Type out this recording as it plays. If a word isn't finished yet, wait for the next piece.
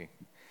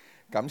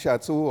感謝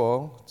主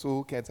哦，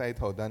主今在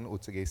頭咱有一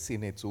個新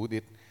的主日，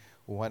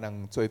有法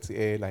能做一個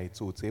來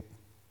組織，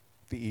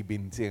佇伊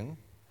面前，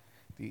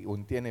佇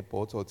恩典的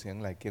寶座前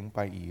來敬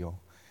拜伊哦。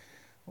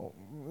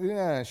你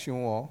若想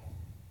哦，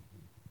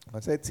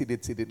這一日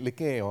一日咧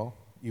過哦，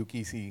尤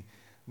其是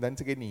咱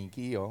這個年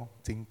紀哦，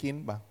真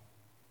緊吧？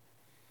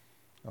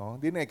哦，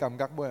恁會感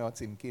覺袂哦，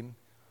真緊。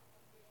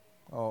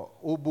哦，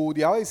有無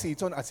聊的時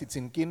陣也是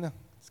真緊啊，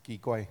奇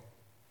怪。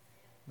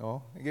哦，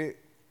迄個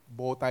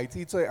無代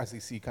志做，也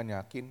是時間也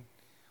緊；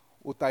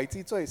有代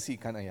志做，時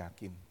間也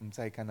緊。唔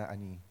知敢若安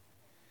尼。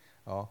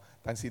哦，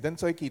但是咱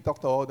做基督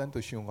徒，咱就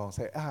想講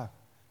說啊，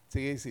這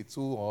個是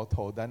主我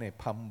互咱的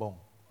盼望。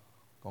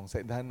講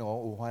說咱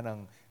哦有法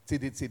能一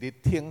日一日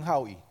聽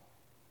候伊，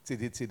一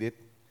日一日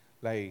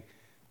來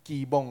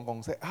期望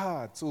講說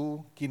啊，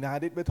主今仔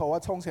日要互我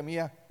創啥物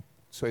啊？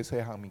細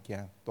細項物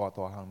件，大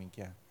大項物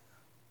件，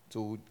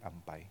主安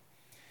排。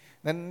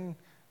咱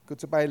佫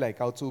即擺來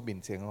到主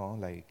面前哦，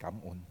來感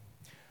恩。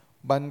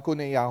萬軍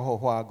的耶和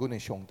華，阮的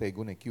上帝，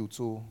阮的救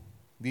主，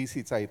你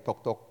是在獨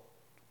獨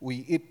唯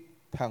一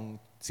通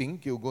拯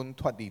救阮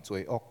脫離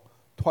罪惡，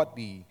脫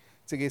離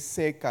這個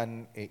世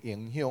間的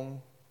影響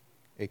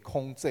的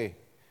控制，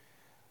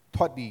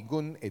脫離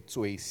阮的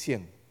罪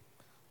性。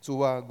主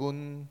啊，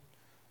阮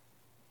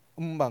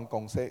毋茫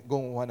講說，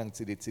阮有法能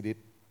一日一日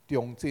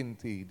忠貞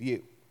佇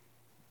你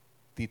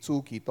佇主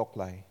基督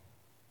內。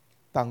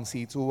當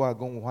時主啊，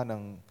阮有法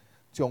能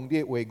將你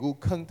的話語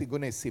藏佇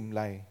阮的心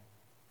內。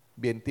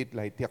免得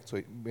來得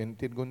罪，免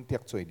得阮得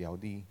罪了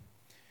你。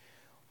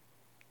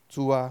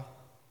主啊，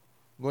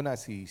阮也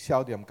是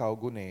少念到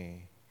阮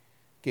的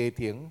家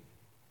庭，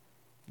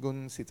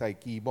阮實在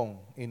期望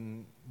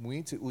因每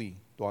一位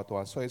大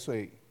大小小，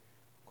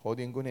可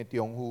能阮的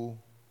丈夫、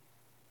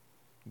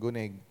阮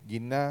的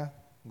囡仔、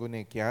阮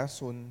的子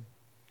孫，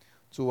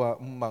主啊，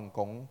毋茫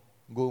講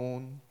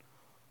阮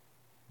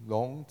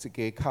攏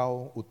一家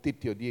口有得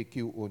到你的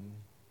救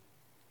恩，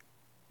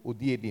有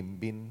你的憐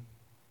憫。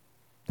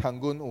通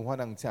阮有法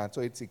能成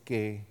做一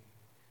家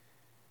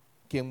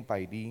敬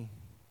拜你，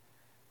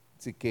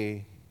一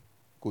家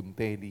grund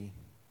地你。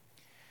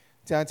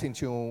正親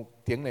像頂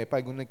禮拜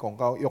阮咧講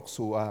到約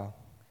書亞，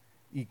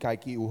伊家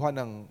己有法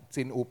能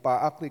真有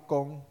把握咧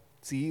講，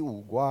只有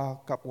我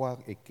甲我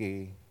的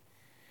家，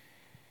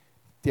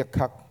的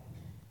確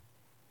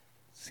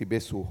是要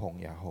侍奉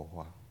耶和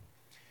華。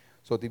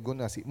所以阮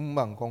也是毋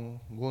茫講，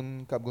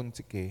阮甲阮一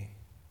家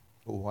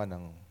有法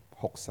能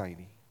服侍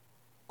你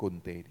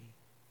，grund地你。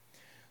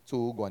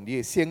主願你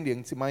的聖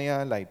靈即擺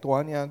啊來帶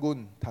領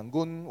阮，通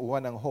阮有法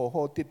能好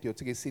好得到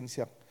這個信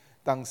息。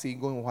當時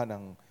阮有法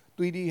能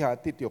對你下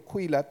得到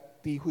快樂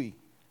智慧，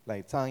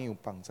來怎樣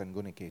幫助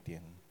阮的家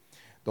庭。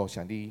多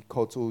謝你，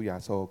靠主耶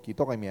穌基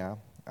督的名，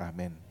阿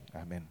門，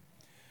阿門，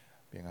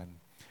平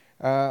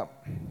安。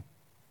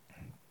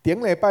頂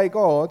禮拜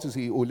個就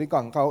是有咧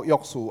講到約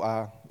書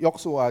亞，約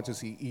書亞就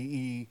是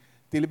伊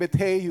佇咧要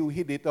退休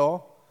迄日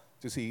哦，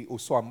就是有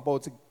宣布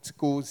這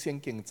句聖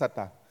經節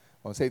啊。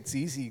我說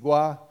只是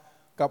我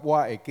甲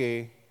我的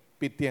家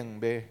必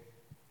定要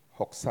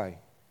服侍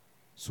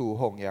侍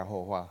奉耶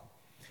和華。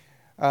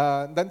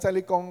咱再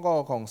咧講個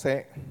講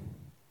說，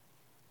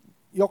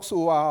約書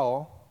亞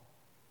哦，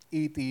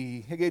伊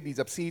佇迄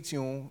個24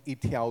章，伊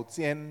挑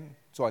戰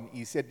全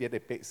以色列的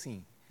百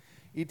姓。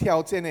伊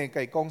挑戰的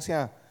甲伊講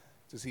啥？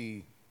就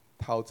是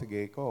頭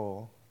一個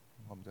我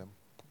毋知。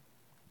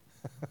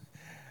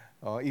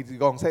哦，伊就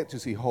講說，就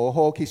是好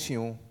好去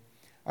想，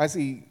還是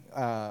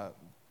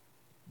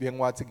另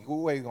外一句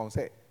話講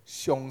說，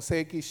詳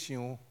細去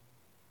想，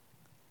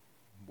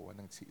無可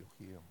能切落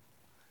去哦，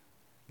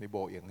你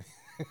無用的，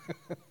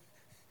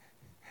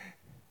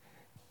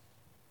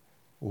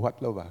有法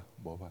了吧？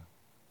無吧？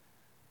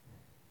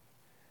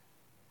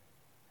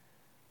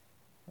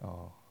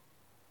哦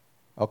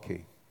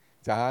 ，OK，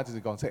 這就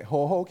是講說，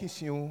好好去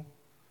想，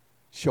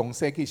詳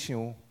細去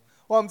想。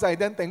我毋知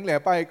咱頂禮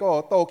拜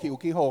個倒去有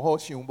去好好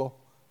想無？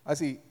還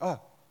是啊，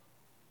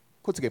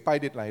佫一個拜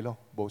日來咯，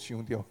無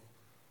想到。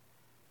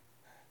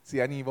是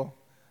安尼無？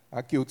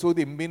求主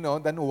憐憫哦，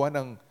咱有法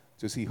能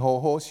就是好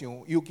好想，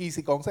尤其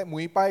是講說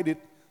每拜日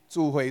聚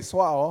會煞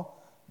哦，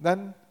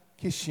咱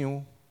去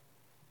想，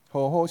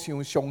好好想，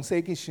詳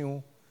細去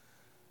想，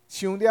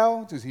想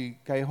了就是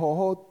該好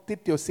好得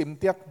到心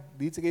得，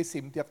你這個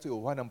心得就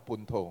有法能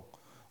分互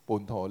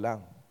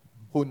人，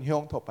分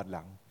享互別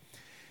人。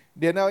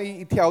然後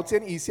伊挑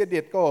戰以色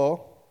列個，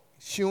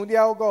想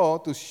了個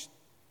就是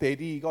第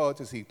二個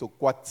就是就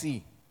決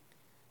志，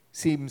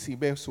是毋是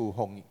要侍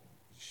奉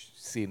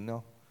神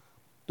咯，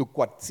就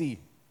決志，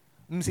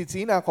毋是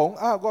只那講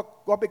啊，我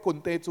要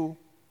grund地主，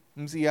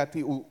毋是啊，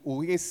有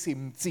迄個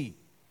心志，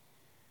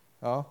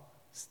哦，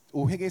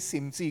有迄個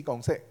心志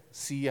講說，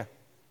是啊，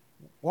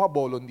我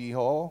無論如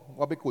何，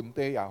我要grund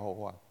地也好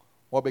啊，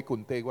我要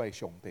grund地我的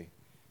上帝，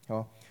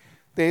哦。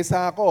第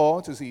三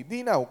個就是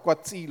你若有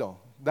決志咯，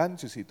咱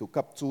就是就甲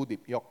主立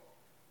約，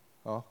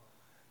哦。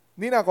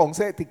你若講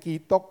說佇基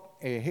督誒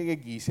迄個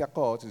儀式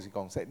個，就是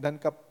講說咱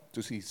甲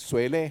就是洗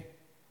禮。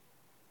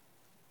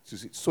就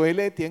是洗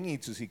禮等於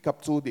就是甲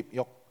主立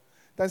約，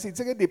但是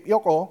這個立約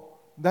哦，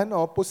咱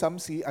不三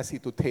时也是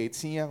都提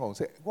醒讲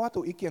说，我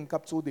都已经甲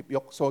主立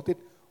约，所以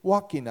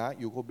我今仔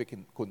又要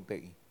跟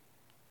地。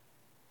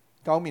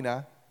到面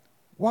啊，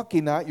我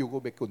今仔又要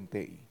跟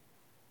地。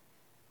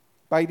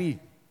拜你，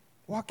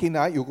我今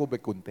仔又要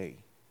跟地。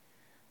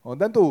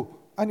咱都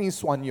安尼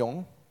宣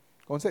扬，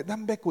讲说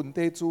咱要跟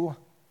地主啊。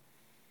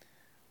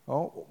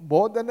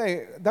无咱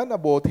也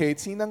无提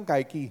醒咱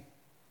家己，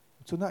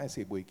阵仔也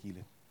是袂记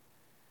咧。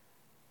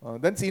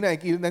咱只会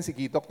记咱是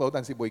基督徒，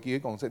但是袂记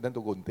讲说咱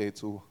都跟地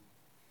主。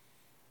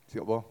是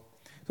无？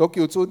所以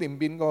求主临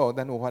边个，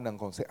咱有法能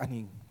讲说安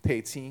尼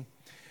提醒。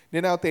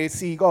然后第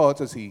四个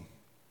就是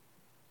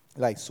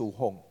来侍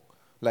奉、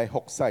来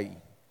服侍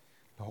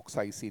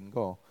神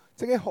个。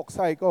这个服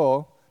侍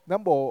个，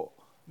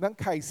咱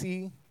开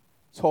始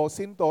初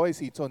信道的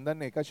时阵，咱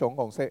会甲想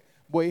讲说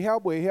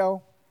袂晓。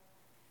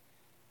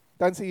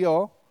但是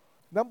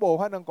咱无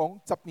法能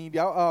讲10年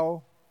了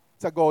后、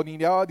15年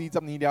了后、20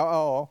年了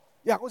后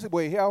也还是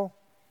袂晓。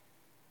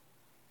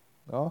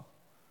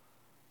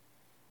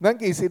咱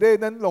其实咧，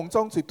咱拢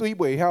总是对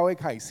袂晓的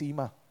开始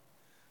嘛。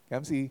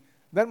咁是，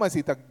咱嘛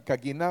是甲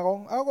囡仔讲，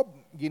我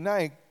囡仔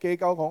会计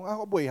较讲，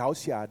我袂晓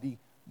写字，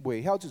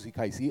袂晓就是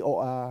开始学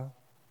啊，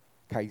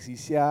开始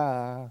写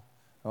啊，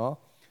我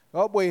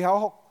袂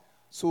晓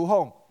书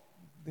法，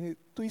你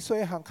对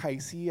细项开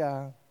始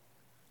啊，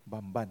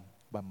慢慢，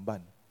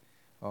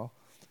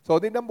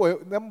所以咱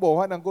无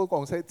法能够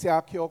讲说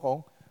遮巧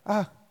讲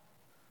啊，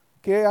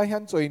加啊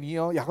遐侪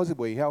年也还是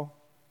袂晓。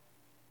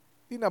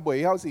你若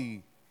袂晓是？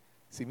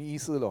什么意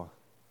思咯？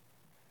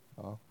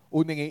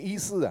有两个意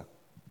思啊！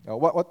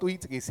我对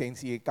这个先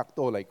生的角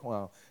度来看，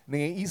两个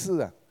意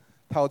思啊。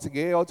头一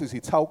个就是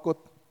炒骨，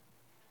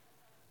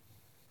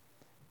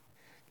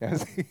也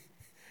是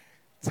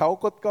炒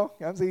骨个，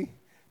也是。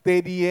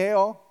第二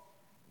个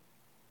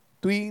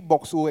对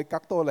牧师的角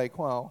度来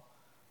看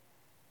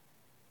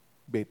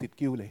袂得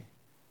救咧。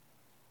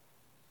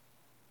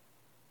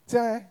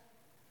真，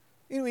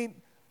因为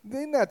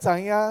你若知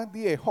影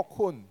你的福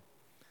分。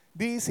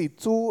你是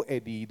主的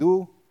儿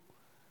女，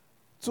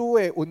主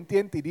的恩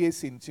典伫你的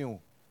身上，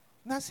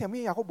那什么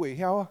也阁袂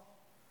晓啊？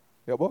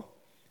对无？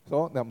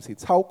所以，若是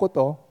超骨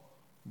度，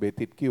袂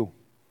得救。毋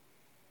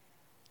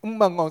问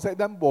讲说，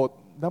咱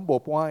无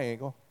半下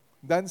个，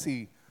咱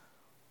是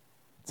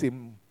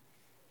真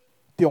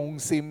忠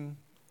心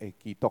的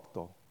基督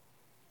徒，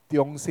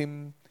忠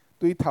心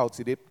对头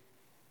一日，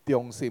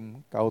忠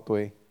心交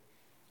对，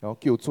然后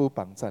求主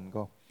帮衬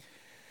个。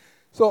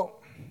所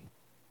以。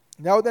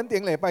然后咱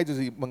顶礼拜就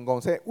是问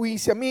讲说，为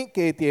什么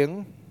家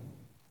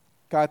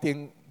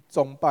庭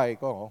崇拜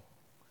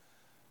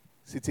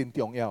是真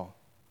重要？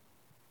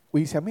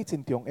为什么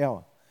真重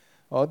要？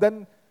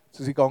咱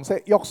就是讲说，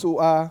约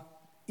书亚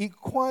伊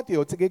看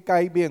到这个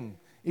改变，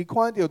伊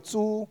看到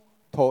主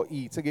托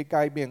伊这个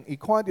改变，伊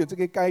看到这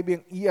个改变，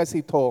伊也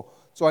是托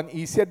全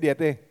以色列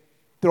的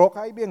大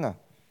改变啊。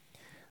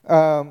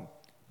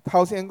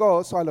头先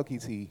个刷落去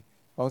是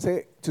讲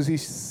说，就是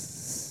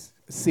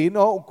神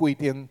有规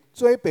定。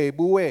做父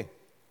母的，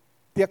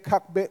的确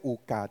要有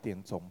家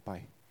庭崇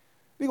拜。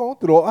你讲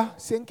对咯啊？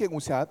圣经有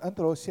写，按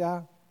对咯写。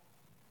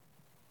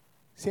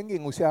圣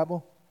经有写无？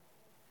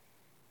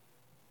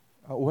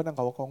有可能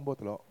甲我讲无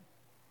对咯。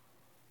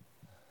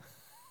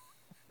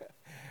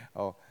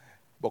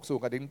牧师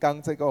甲恁讲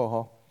这个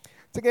吼，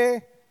这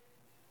个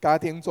家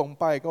庭崇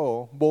拜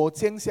无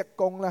正式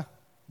讲啦，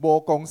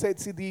无讲说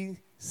这啲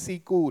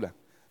4句啦。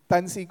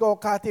但是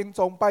家庭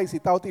崇拜是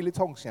到底咧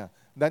创啥？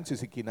咱就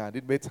是今仔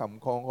日要参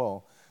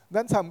考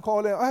咱参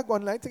考了啊，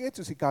原来这个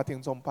就是家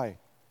庭崇拜，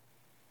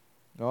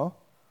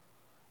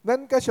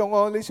咱加上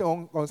你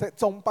想讲说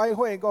崇拜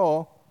会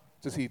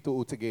就是都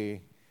有一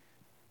个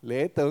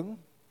礼堂，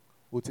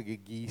有一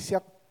个仪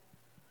式，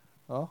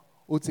有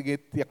一个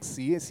特殊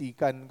的时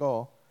间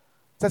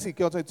这是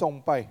叫做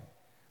崇拜。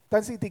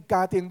但是伫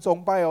家庭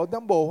崇拜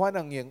咱无法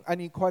能用安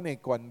尼款的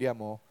观念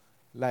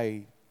来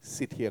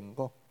实行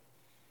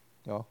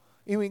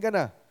因为干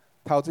呐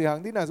头一项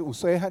你若是有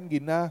细汉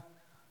囡仔，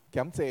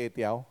减坐会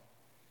条。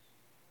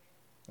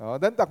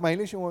咱逐摆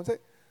咧想讲说，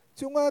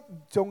怎啊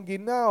将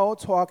囡仔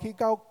带去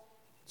到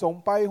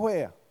崇拜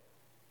会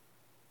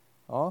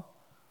啊？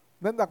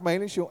咱逐摆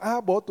咧想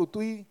无就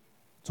对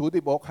主日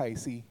学开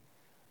始。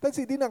但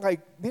是你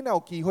若有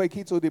机会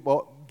去主日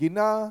学，囡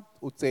仔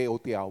有坐有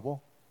调无？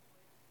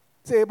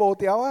坐无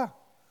调啊！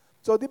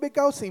所以你要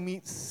到什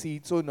么时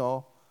阵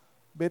要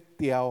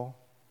调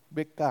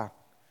要教，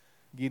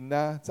囡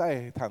仔才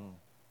会通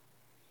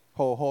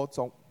好好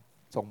崇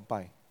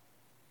拜。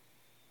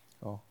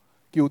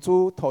求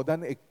主托咱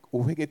会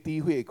有迄个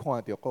智慧，会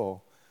看到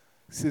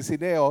事实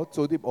咧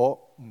主日学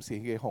毋是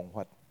迄个方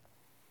法，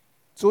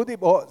主日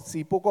学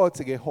是不过一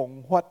个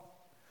方法，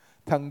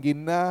通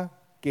囡仔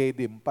加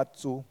临八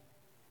主。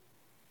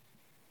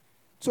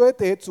最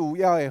第主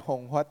要的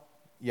方法，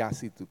也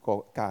是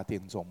个家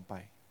庭崇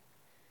拜。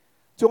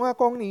怎啊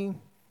讲呢？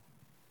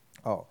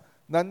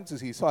咱就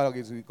是刷落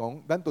去就是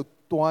讲，咱就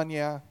带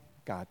领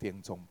家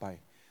庭崇拜，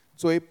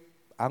做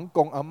翁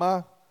公阿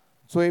嬷，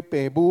做爸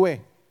母的。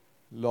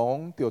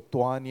拢着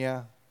带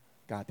领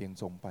家庭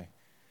崇拜，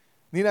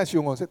你若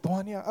想讲说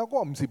带领啊，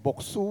我毋是牧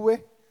师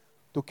诶，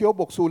就叫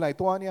牧师来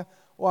带领。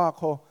哇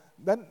靠，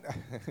咱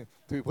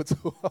对不住，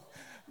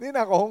你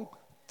若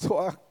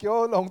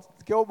讲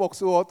叫牧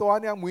师带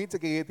领每一个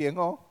家庭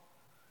哦，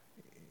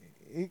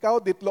伊到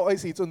日落诶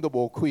时阵都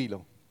无开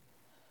咯。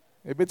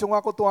会要怎啊？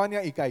佫带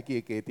领伊家己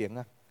诶家庭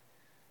啊？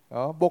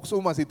哦，牧师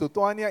嘛是就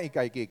带领伊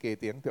家己诶家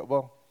庭，对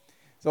无？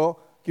所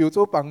以求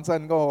主帮助我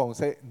讲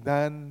说，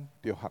咱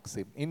着学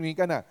习，因为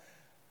干呐，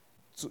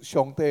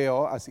上帝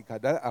哦，也是甲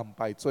咱安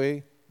排做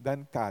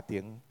咱家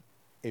庭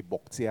诶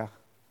牧者。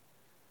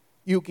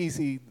尤其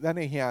是咱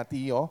的兄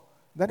弟哦，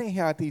咱的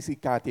兄弟是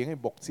家庭的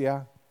牧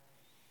者。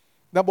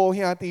那无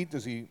兄弟就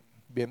是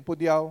免不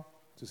了，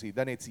就是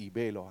咱的姊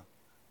妹咯。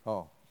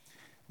哦，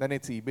咱的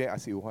姊妹也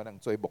是有可能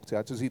做牧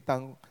者，就是但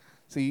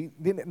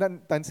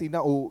是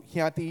若有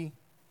兄弟，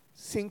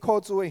辛苦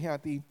主的兄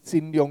弟，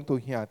尽量对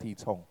兄弟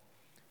创。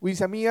为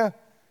什么啊？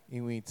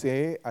因为这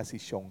也是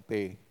上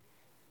帝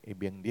的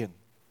命令。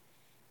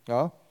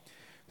哦，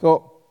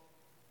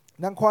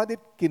咱看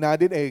今仔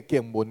日的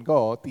经文个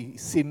哦，伫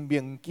申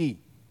命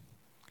记，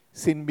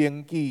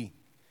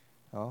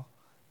哦，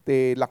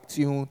第六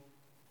章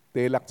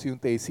第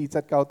4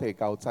节到第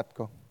9节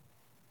个。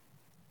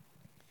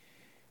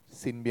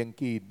申命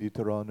记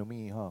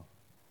Deuteronomy 吼，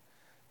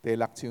第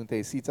6章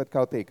第4節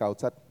到第9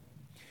節，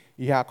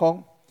以下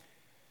講，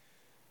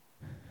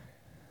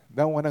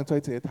咱我能做一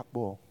個讀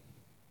無？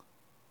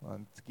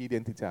記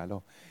念佇遮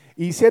咯。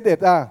以色列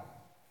啊，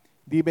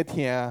你要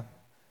聽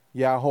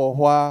耶和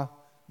華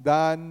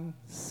咱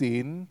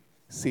神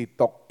是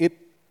獨一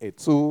的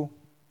主。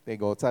第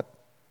5節，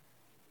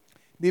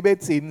你要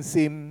真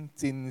心、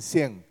真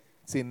性、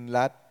真力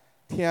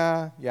聽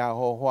耶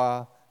和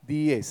華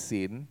你的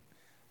神。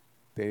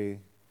第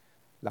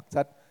6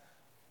節，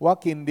我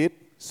今日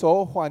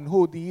所吩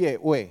咐你的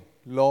話，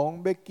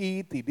攏要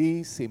記佇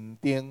你心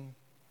中。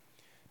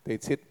第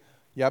7，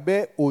也要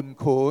殷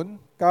勤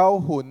教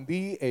訓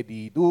你的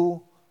兒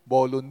女，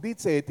無論你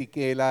坐佇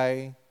家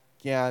內，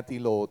行佇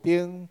路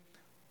頂，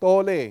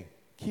倒咧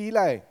起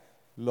來，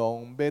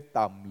攏要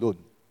談論。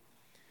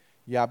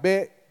也要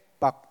擺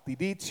佇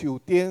你手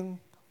頂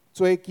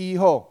做記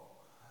號，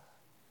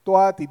帶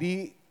佇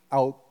你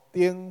後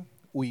頂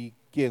為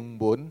經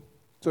文。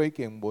做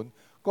經文，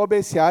閣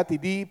要寫佇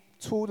你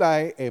厝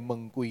內的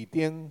門櫃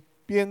頂，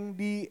並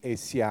你的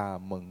社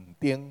門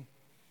頂。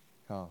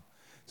啊，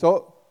所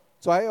以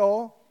最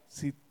後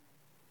是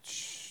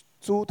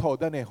主禱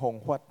咱的方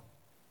法，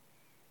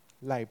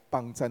來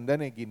幫助咱的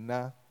囡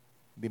仔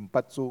明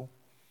白主。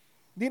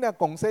你若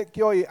講說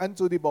叫伊按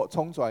主你無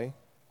創出來，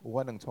有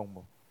法能創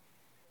無？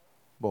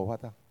無法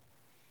得。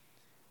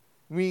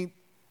因為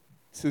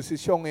事實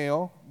上的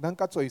哦，咱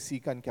較濟時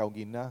間教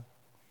囡仔。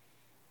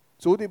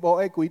主日無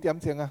愛幾點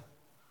鐘啊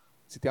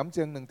？1點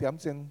鐘、2點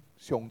鐘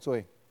上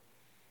做。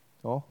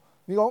哦，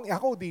你講也有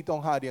兒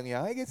童夏令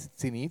營，迄個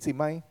一年一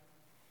擺。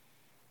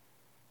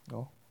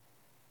哦，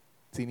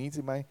一年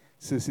一擺。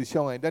事實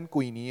上誒，咱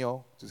規年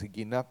哦，就是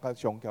囡仔甲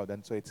上教咱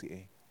做一個。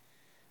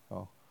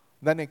哦，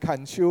咱的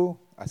看守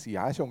也是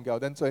也上教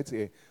咱做一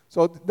個，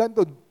所以咱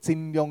都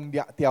盡量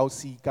掠調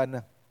時間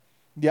啊，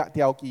掠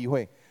調機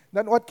會。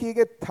咱我去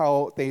個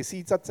頭第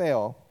4節這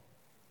哦，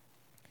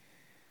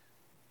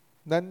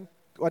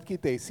我去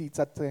第4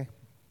節這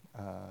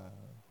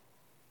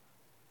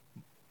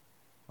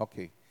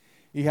，OK，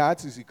 以下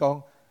就是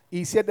講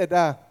以色列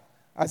啊，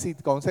也是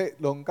講說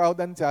論到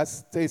咱這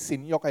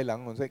新約嘅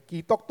人講說，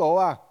基督徒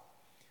啊，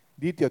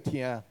你著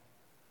聽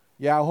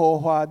耶和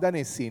華咱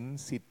嘅神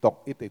是獨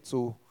一的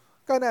主，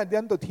咁啊，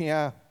咱著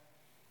聽，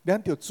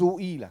咱著注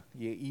意啦，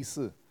伊嘅意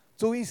思，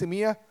注意什麼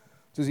啊？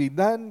就是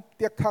咱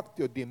的確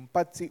著明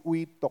白這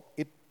位獨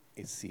一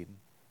的神，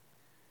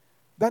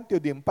咱著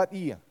明白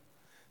伊啊，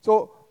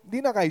所以你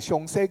若係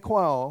詳細看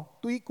哦，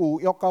對舊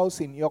約到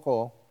新約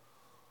哦，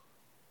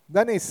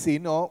咱的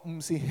神哦，唔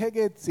是迄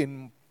個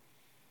真，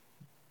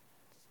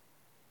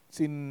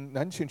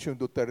咱像像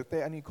都特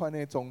地安尼看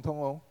的總統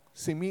哦，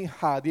什麼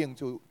下令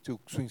就隨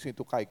隨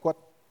就解決，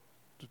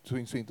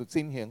隨隨就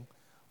進行，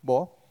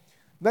無，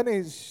咱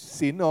的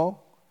神哦，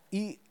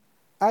伊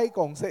愛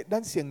講說，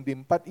咱先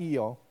明白伊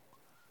哦，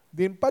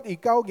明白伊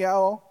到嘢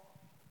哦，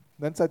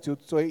咱才就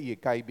做伊嘅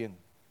改變。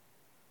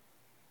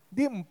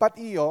你唔捌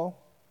伊哦。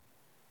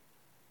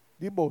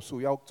你無需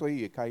要做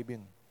伊嘅改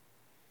變，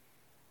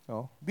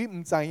哦，你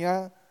唔知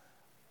影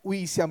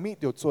為什麼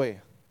要做？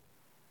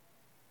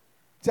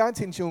正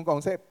親像講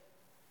說，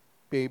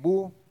父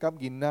母甲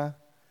囡仔，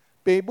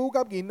父母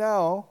甲囡仔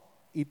哦，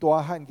伊大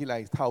漢起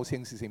來頭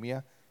先是啥物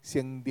啊？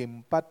先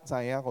明白知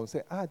影講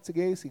說啊，這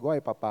個是我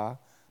嘅爸爸，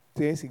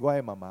這個是我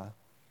嘅媽媽，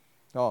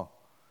哦，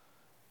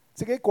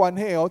這個關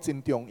係哦真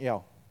重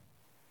要，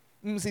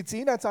唔是只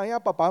係知影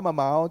爸爸媽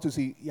媽哦，就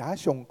是也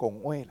上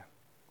講話啦。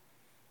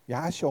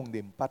也上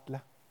明白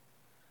啦，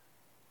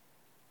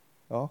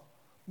哦！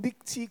你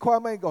試看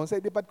咪講說，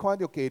你捌看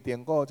到家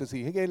庭個，就是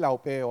迄個老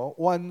爸哦，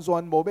完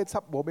全無要插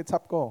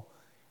個，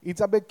伊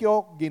則要叫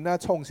囡仔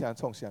創啥，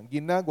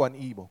囡仔願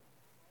意無？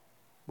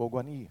無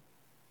願意，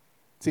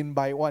真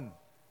歹怨，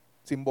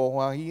真無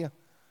歡喜啊！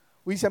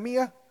為什麼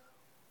啊？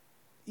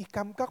伊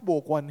感觉无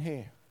关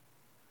系。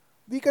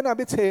你敢若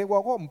要找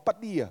我，我毋捌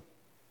你啊！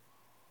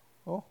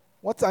哦，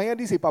我知影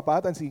你是爸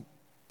爸，但是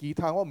其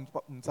他我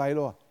毋知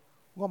咯，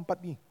我毋捌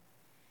你。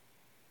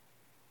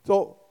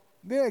所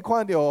以你会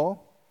看到，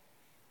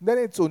咱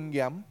的尊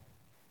严，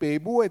父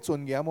母的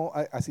尊严哦，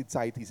也是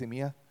在伫什么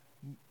啊？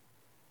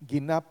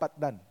囡仔捌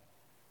咱，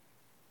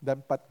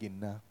咱捌囡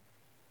仔。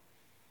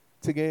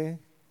这个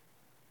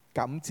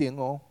感情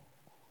哦，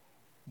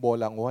无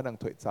人有法能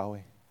摕走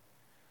的。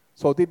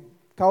所以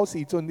到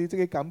时阵你这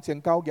个感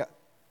情交业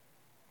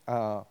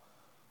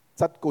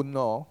扎根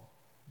哦，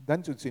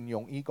咱就尽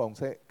容易讲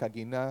说，甲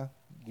囡仔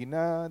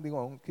你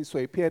讲去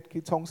随便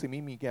去创什么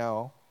物件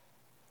哦，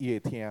伊会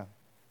听。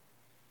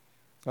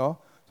哦，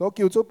所以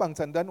求主帮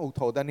助咱有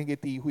讨咱迄个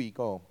智慧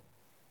个，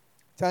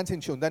真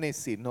亲像咱的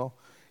神哦，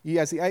伊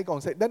也是爱讲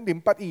说，咱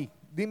明白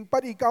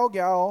伊交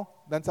业哦，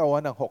咱才有法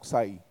能服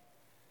侍伊。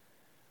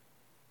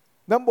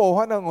咱无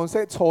法能讲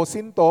说初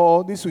信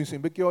徒，你随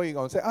要叫伊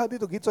讲说啊，你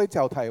都去做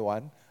教台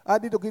湾，啊，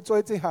你都去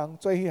做这项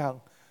做迄项，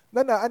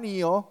咱若安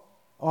尼哦，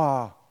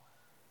哇，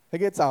迄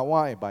个查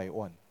我会歹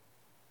冤，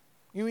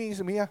因为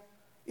什么啊？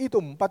伊都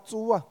毋捌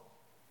主啊，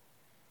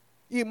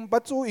伊毋捌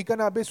主，伊敢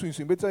若要随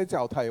要做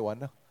教台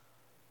湾啊？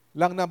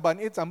人若万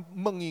一阵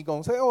问伊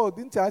讲说哦，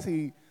恁遮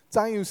是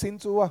怎样信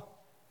主啊？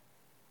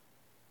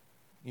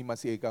伊嘛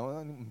是会讲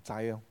毋知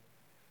哦，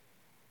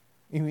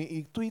因为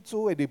伊对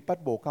主的律法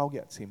无够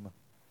热心啊。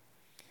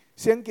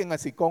圣经也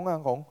是讲啊，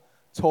讲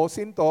初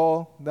信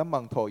徒，咱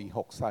望托伊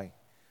服侍，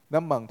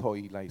咱望托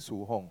伊来侍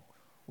奉。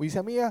为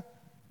什么啊？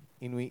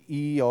因为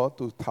伊哦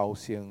都头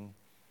先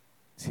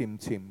深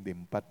深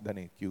明白咱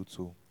的救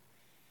主。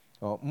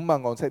哦，毋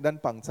望讲说咱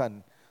帮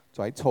衬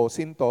在初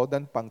信徒，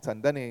咱帮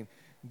衬咱的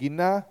囡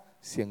仔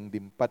先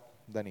明白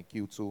咱的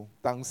救主。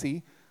当时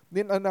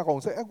恁安那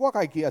讲说，我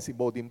家己也是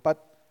无明白，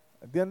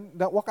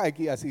我家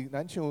己也是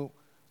咱像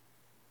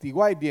伫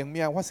我的灵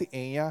命，我是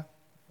会啊。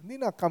你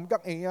若感觉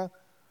会啊？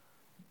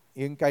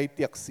应该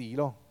得时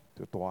咯，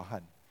就大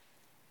汉。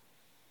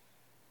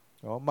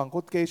哦，望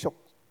佫继续，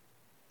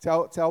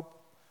照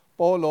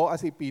保罗还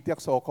是彼得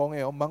所讲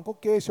的哦，望佫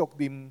继续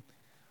啉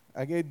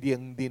个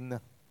灵饮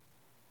啊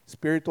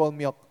 ，spiritual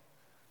milk。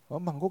我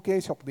望佫继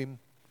续啉，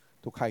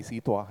就开始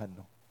大汉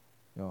咯。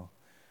哦，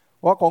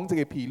我讲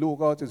一个譬如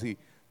个，就是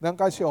咱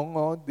家常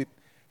哦，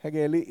迄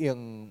个你用，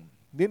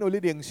恁有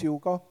咧灵修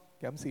个，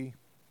检视。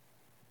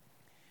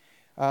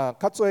较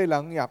侪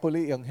人也佫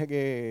咧用迄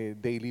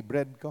个 daily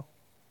bread 个。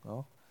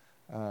哦，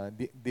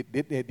日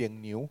的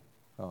灵牛，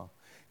哦，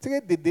这个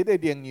日的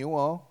灵牛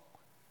哦，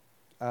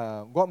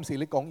我唔是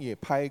咧讲伊会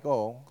歹个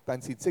哦，但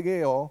是这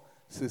个哦，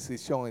事实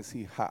上的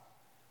是合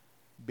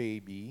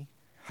baby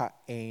合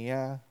婴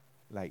仔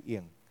来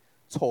用，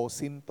初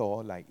信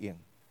徒来用。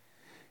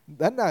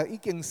咱若已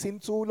经信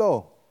主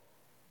咯，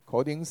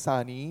可能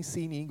3年、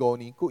4年、5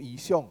年佮以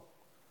上，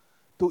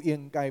都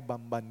应该慢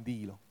慢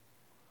嚟咯。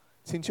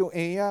亲像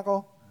婴仔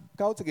个，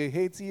到一个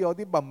岁子哦，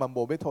你慢慢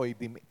无要拖伊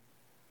啉。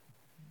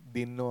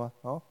啉咯，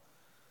哦，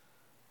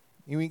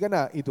因为敢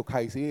若伊就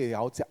开始会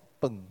晓食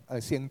饭，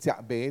先食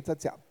饭再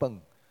食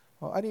饭，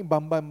哦，安尼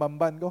慢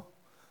慢个，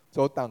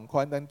做同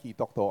款咱基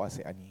督徒也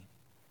是安尼，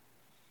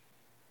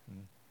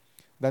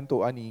咱都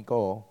安尼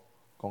个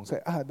讲说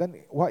啊，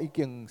我已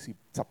经是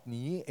10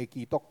年的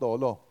基督徒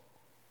咯，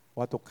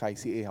我都开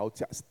始会晓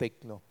食 steak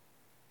咯，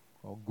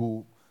哦，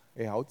牛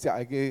会晓食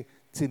迄个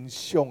真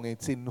香的、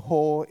真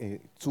好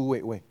的煮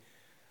的话，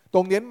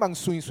当然茫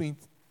随食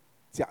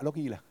落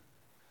去啦。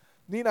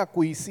你若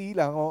规世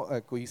人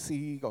哦，规世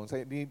讲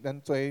说，咱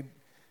做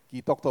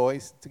基督徒的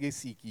这个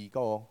时期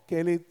个，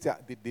加咧食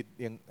日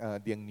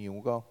灵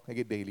牛个，迄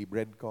个 daily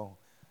bread 个，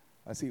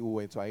还是有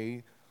诶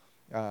在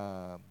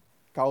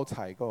韭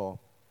菜个，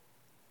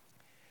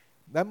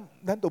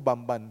咱都慢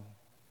慢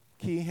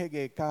去迄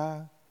个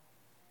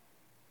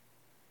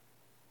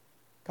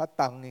较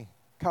重诶、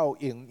较有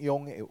营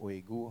养诶话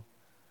语。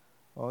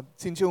哦，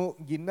亲像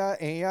囡仔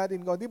婴仔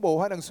恁个，你无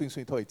法能随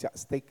拖去食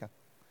steak 啊。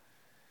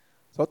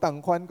所以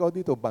同款个，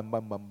你都慢慢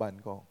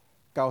个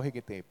到迄个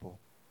地步。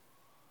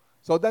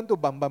所以咱都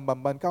慢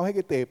慢到迄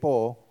个地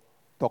步，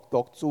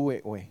读主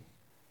的话，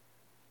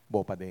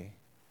无别的，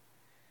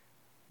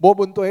无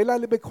问题啦。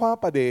你要看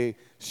别的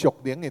属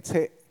灵的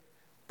册，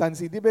但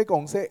是你要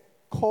讲说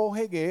靠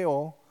迄个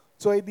哦，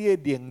做你的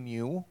灵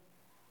牛，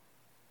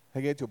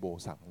迄个就无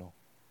送咯。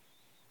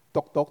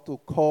读都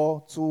靠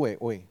主的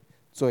话，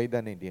做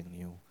咱的灵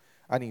牛，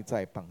安尼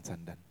才帮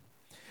衬咱。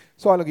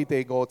所以落去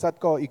第5节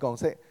个，伊讲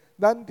说。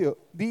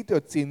你着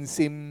真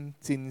心、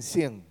真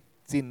性、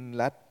真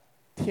力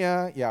听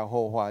耶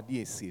和华你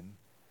的神，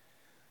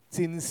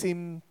真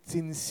心、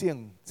真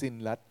性、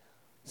真力，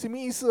什么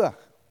意思啊？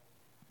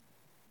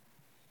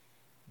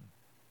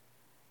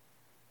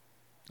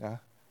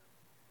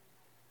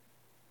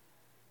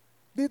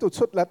你着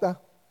出力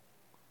啊，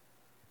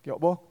叫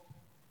无？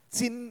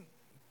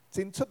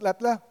真出力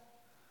啦！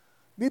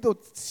你着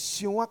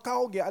想啊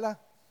交业啦，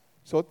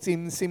所以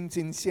真心、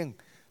真性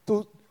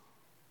都。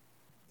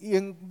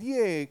用你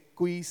的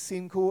规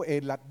身躯的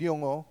力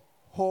量哦，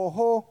好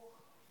好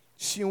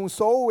想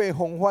所有的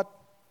方法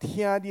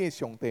听你的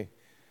上帝。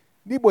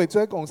你袂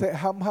做讲说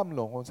喊喊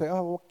咯，讲说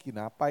啊，我今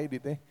仔拜日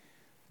咧，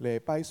礼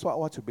拜煞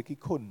我就要去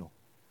困咯。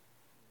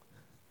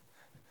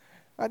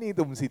安尼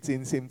都毋是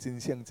真心、真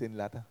性、真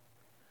力啊！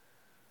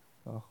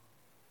哦，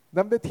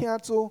咱要听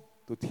主，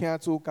就听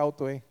主到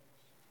底。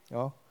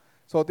哦，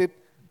所以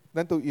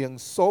咱就用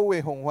所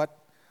有方法，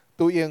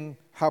都用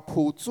合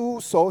乎主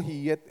所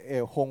喜悦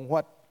的方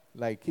法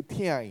来去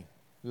听伊，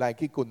来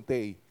去grund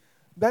地伊。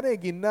咱的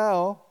囡仔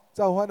哦，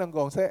才有法能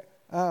讲说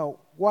啊，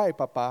我的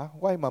爸爸、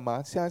我的妈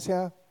妈，啥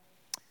啥。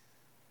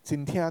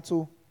真听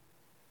主，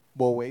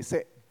无违说，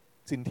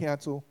真听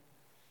主。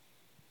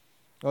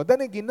哦，咱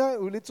的囡仔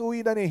有咧注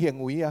意咱的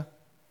行为啊。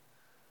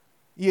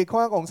伊会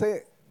看讲说，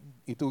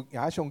伊都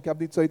也上夹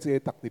你做这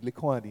个，逐日咧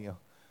看你哦。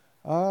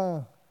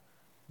啊，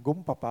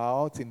阮爸爸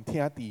哦真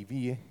听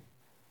TV 的，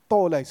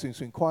倒来顺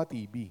顺看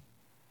TV。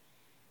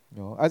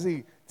哦，还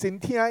是真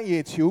听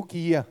伊的手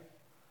机啊。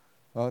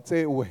哦，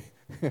这有诶，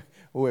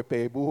有诶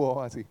爸母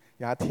哦，还是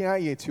也听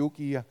伊的手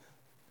机啊。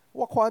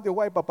我看到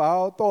我爸爸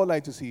哦倒来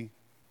就是。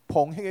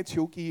碰迄个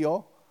手机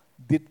哦，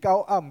日到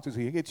暗就是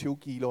迄个手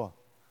机咯。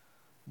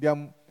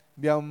念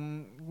要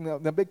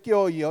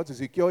叫伊哦，就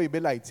是叫伊要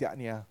来食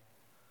尔。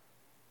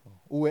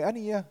有诶安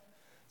尼啊，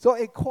所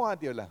以会看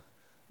到啦。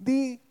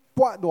你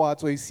拨偌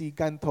侪时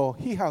间拖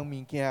迄项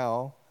物件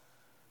哦，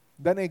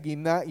咱诶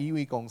囡仔以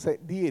为讲说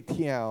你会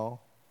听哦，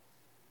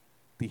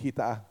伫迄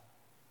搭，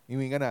因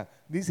为干呐，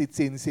你是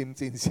真心、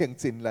真性、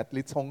真力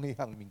咧创迄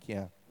项物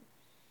件。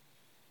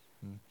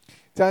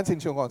即亲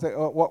像讲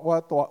说，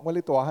我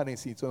咧大汉的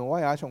时阵，我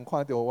也常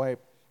看到我的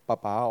爸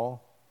爸哦，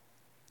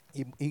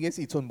伊个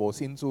时阵无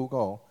信主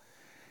个，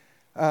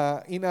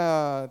伊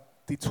若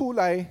伫厝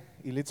内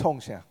伊咧创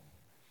啥？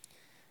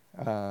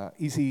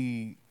伊是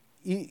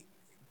伊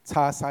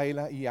茶师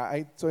啦，伊也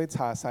爱做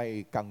茶师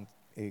的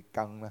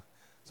工啦，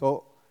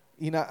所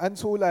以伊若按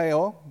厝内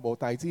哦，无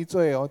代志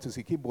做哦，就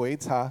是去买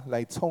茶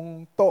来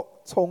冲豆、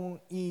冲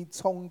衣、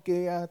冲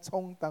鸡啊、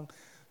冲蛋。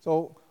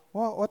所以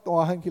我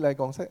大汉起来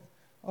讲说。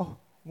哦，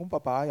阮爸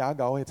爸也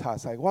搞迄茶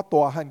师，我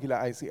大汉起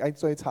来也是爱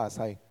做茶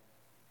师。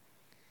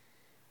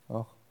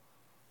哦，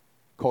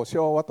可惜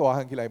我大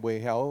汉起来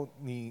袂晓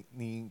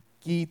你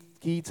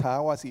煮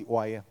茶，我是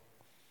歪啊。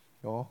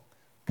哦，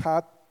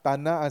卡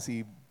单啊也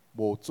是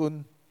无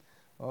准，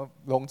哦，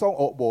拢总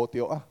学无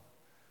着啊。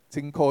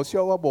真可惜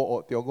我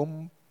无学着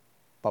阮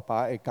爸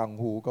爸的功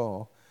夫个、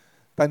哦。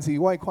但是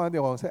我看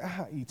到我说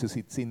啊，伊就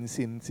是真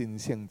心、真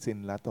性、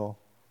真力多，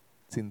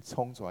真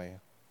创出来啊。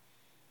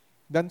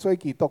咱做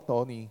基督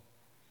徒呢，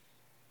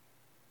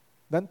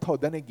咱托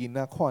咱的囡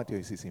仔看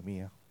到是啥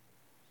物啊？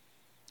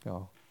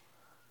哦，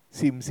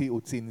是毋是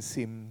有真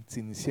心、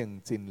真性、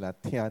真力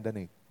听咱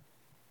的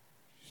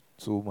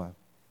主嘛？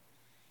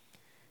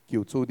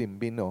求主怜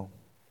悯哦，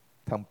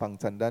通帮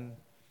助咱。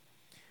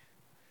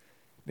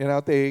然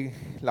后第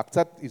6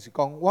节伊是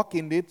讲，我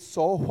今日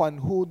所吩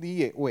咐你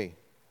的话，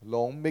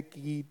拢要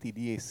记伫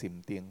你的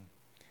心顶。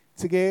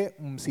这个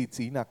毋是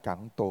指那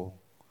讲道。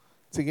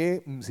这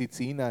个毋是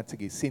指那一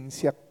个信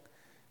息，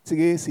这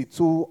个是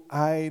主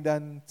爱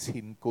咱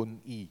亲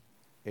近伊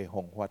的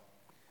方法，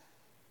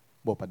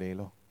无别的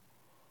咯。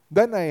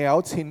咱会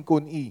晓亲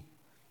近伊，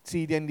自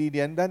然而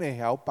然咱会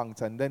晓帮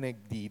助咱的儿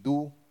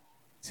女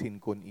亲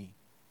近伊。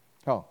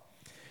好，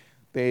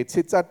第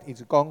7节伊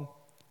就讲，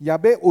也要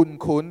温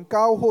群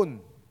教训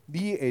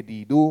你的儿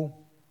女，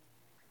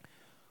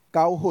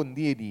教训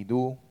你的儿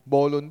女，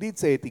无论你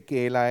坐伫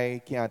家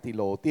内，行伫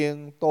路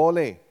顶，倒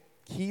咧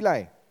起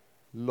来。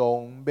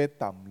拢要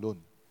谈论，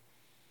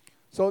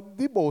所以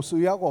你无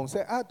需要讲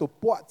说啊，就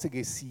拨一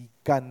个时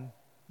间。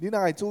你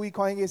若会注意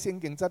看迄个圣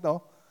经节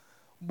哦，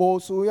无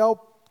需要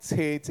找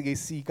一个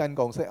时间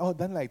讲说哦，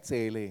咱来坐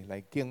咧，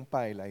来敬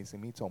拜，来什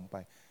么崇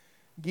拜。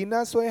囡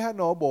仔细汉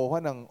哦，无法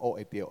能学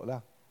会着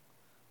啦。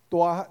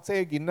大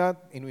这囡仔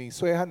因为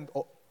细汉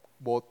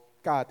无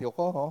教着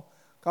个吼，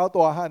到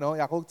大汉哦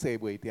也佫坐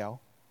袂牢，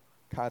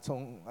骹创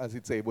也是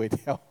坐袂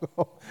牢。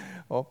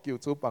哦，求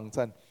主帮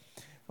助。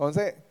讲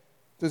说。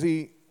就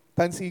是，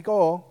但是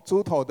个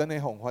主导咱的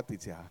方法伫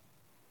遮，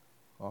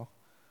哦，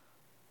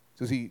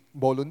就是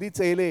无论你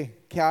坐咧、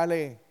徛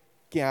咧、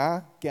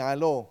行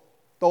路、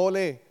倒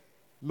咧，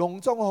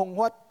两种方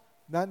法，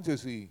咱就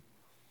是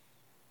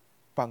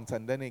帮助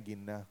咱的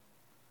囡仔，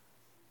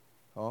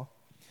哦，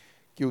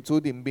求主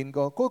怜悯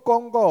个。佮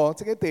讲个，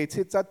这个第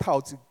7节头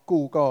一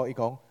句个，伊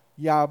讲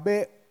也要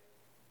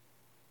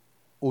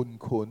温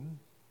群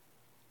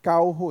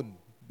教训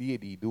你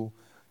的儿女。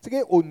这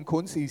个温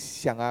群是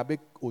上下要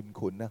温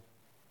群啊！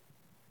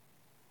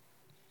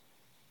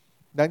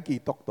咱基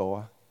督徒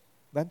啊，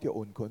咱就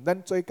温群，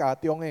咱做家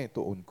长的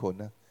就温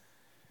群啊。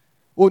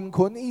温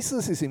群意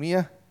思是什么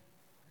啊？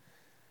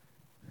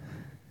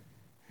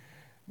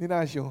你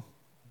哪想？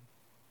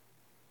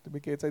你要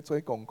加再做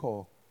功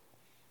课？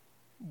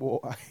无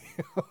爱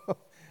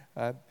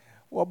啊！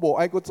我无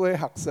爱去做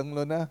学生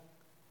了呢。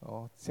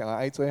哦，上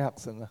爱做学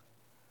生啊！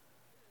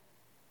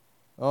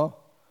哦。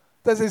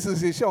但是事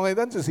实上，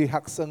咱就是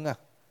学生啊。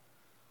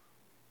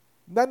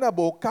咱若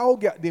无教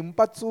育林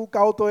北主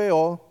教队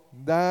哦，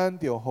咱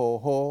就好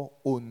好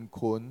温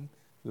群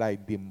来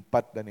明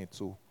白咱的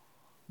主，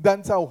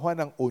咱才有法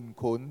能运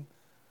群、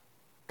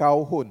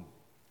教训、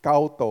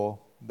教导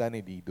咱的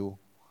儿女。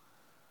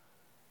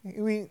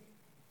因为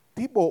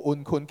你无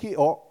运群去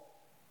学，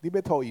你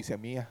要讨伊什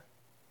么啊？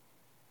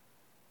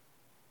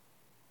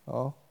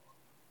哦，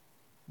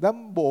咱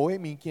无迄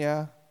物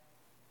件，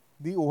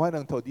你有法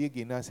能讨你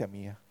的囡仔什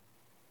么啊？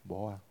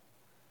无啊。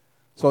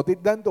所以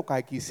咱都家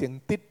己先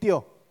得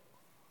到，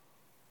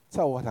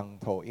才有法通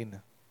讨因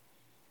啊。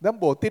咱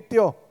无得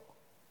到，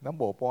咱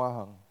无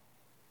半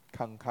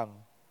项空。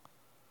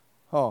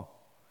吼，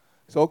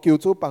所以求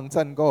主帮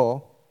衬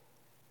个，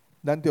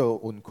咱就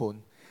运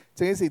群，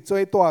这个是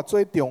最大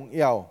最重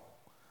要。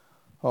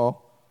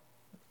吼，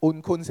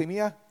运群是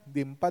咩啊？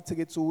明白这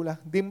个主啦，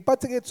明白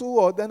这个主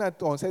哦，咱啊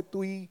当说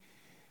对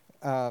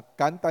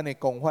简单的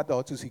讲法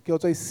哦，就是叫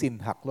做神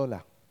学咯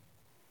啦。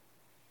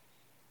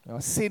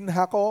神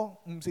学哦，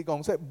唔是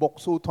讲说牧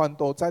师传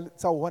道才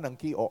有法能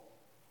去学，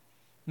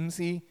唔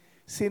是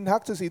神学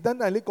就是咱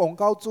来咧讲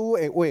到主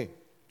的话，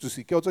就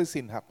是叫做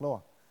神学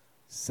咯。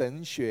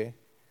神学，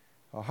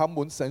韩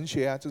文神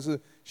学啊，就是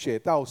学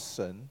到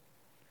神，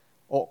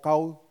学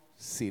到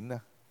神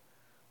啊，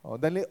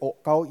咱咧学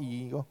到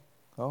伊个，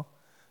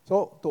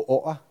所以都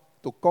学啊，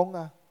都讲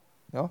啊，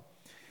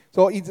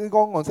所以一直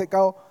讲我说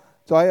到，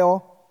在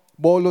哦，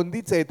无论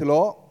你坐伫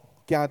落、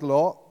行伫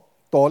落、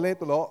倒咧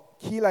伫落。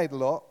起来的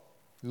咯，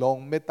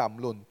拢要谈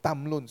论，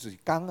谈论就是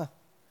讲啊。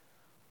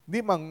你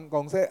问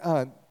讲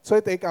说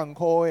做第工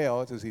课的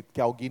哦，就是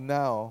教囡仔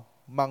哦。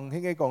问迄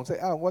个讲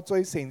说我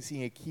做先生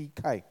的起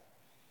开，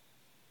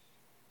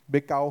要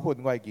教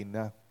训我的囡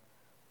仔，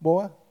无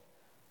啊？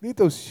你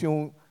著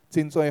想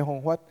真多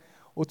方法。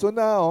有阵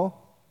哦，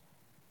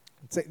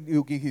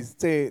尤其是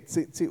这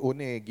阮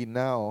的囡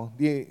仔哦，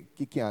你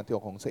去行着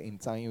讲说因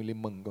知影你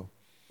问过。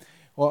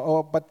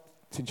我捌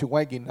亲像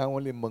我的囡仔，我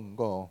咧问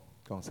过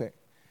讲说。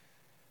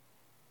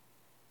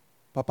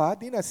爸爸，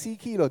你若死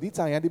去了，你知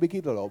影你要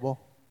去倒落无？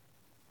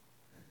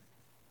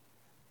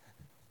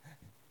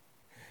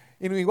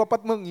因为我捌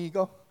问伊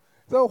个，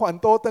所以反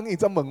倒等伊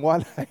才问我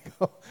来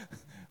个。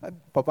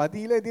爸爸，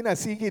你若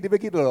死去，你要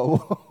去倒落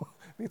无？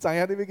你知影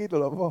你要去倒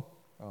落无？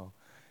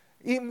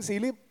伊毋是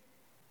你，毋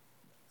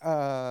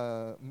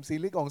是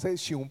你讲说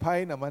想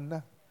歹那么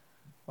呐，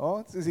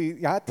就是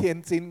也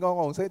天真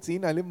讲说，只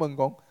若你问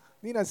讲，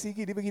你若死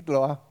去，你要去倒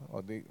落啊？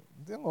你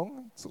这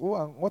讲主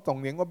啊，我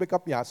当年我要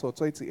甲耶稣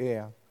做一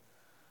个啊。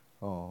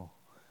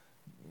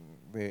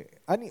对，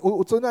安尼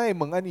有阵仔会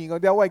问安尼个，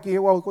了我记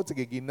我一个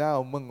囡仔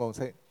问讲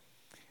说，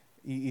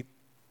伊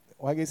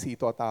我个时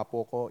大大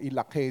波个，伊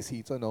6岁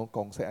时阵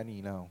讲说安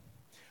尼啦，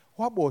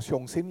我无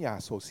相信耶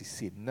稣是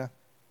神啊。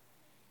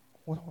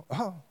我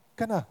说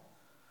干啊？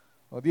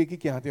你去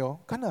惊着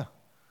干啊？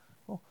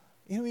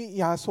因为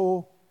耶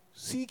稣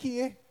死去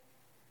诶，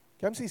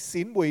敢是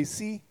神未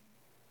死？伊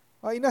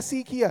若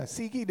死去啊，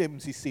死去就毋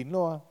是神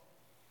咯啊！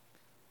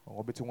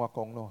我要怎我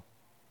讲咯？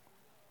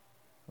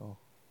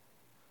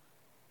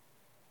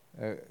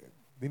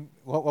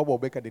我无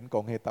要甲恁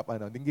讲迄答案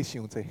恁去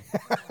想者。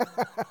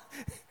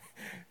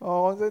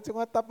这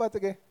我答这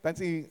个，但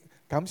是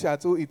感谢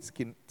主，伊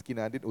今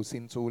仔日有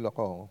信主咯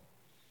吼。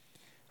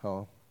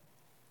好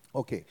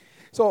 ，OK，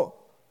 所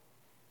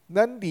以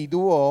咱儿女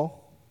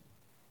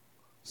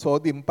所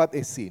明白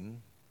的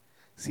神，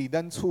是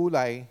咱厝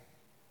内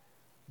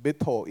要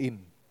讨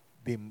因，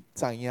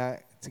知影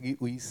这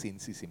个位神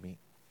是啥物。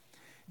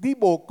你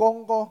无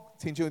讲过，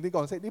亲像你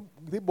讲说，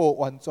你无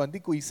完全，你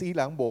规世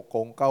人无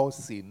讲到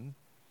神，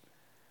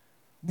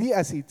你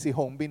也是一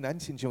方面，咱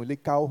亲像你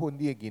教训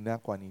你的囡仔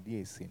关于你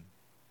的神，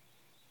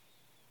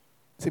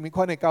什么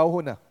款的教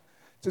训啊？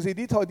就是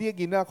你托你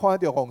的囡仔看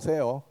到讲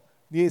说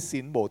你的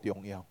神无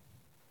重要，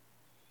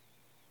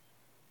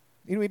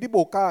因为你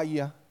无介意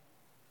啊，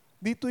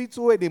你对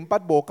主的明白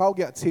无够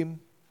热深，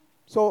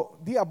所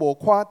以你也无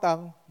看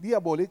重，你也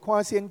无咧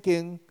看圣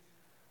经。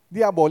你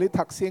也无咧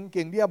读圣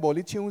经，你也无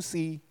咧唱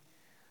诗，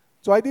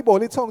所以你无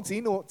咧创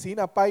钱若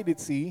拜日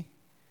时，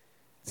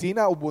钱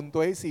若有问题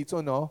的时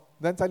阵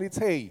咱才咧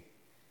找伊。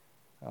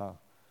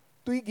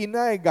对囡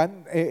仔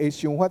的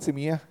想法是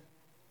咩啊？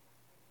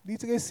你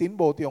这个神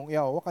无重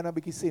要，我干那要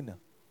去信啊？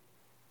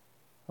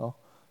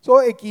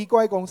所以会奇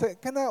怪讲说，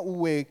敢若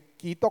有的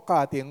基督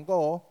家庭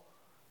个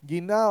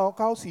囡仔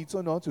到时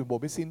阵就无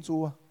要信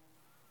主啊？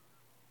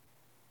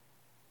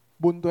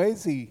问题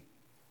是。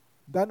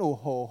咱有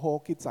好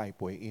好去栽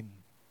培因，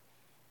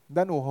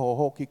咱有好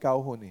好去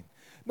教训因。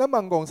咱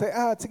问讲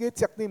说这个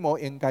责任无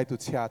应该就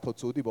车托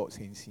主伫无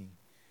身上，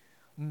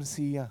毋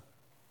是啊。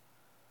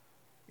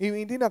因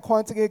为你若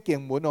看这个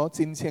经文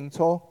真清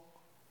楚，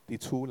伫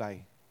厝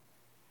内，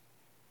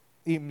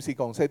伊毋是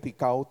讲说伫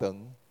教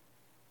堂、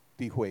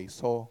伫会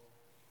所，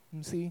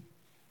毋是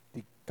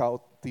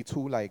伫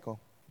厝内个。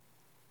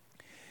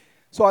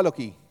刷落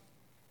去，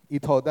伊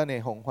讨咱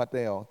的方法第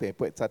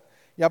8节，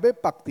也要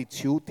绑伫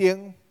手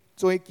顶。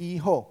做记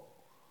号，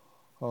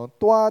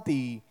带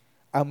伫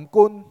颔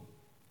棍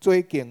做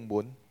经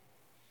文，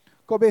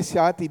搁要写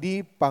伫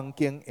你房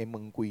间的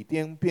门柜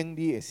顶，并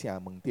你的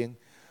城门顶。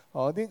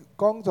你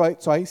讲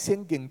在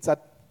圣经节，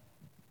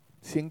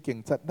先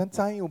警察，咱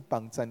怎样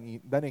帮助咱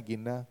的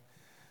囡仔？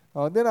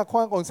你若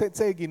看讲说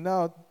这囡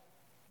仔，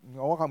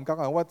我感觉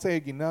啊，我这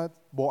囡仔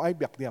无爱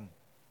默念，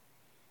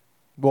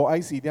无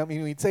爱思念，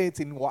因为这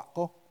真活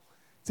个，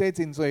这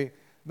真多。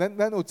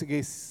咱有一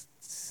个时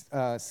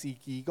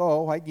期个，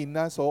迄囡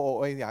仔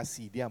所学的也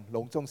思念，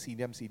拢总思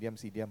念。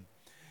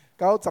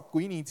到10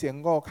几年前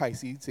个开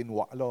始真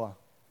活咯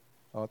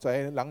啊！在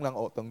人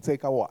学堂这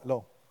较活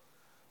咯，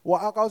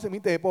活到什么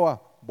地步啊？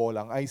无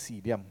人爱思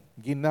念，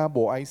囡仔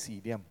无爱思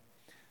念。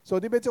所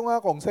以你要怎啊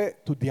讲说，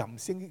就念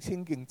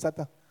圣经节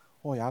啊，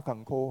也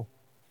艰苦。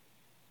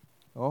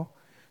所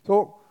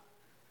以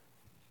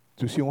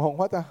就想方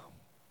法啊，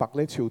绑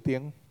咧树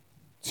顶，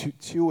手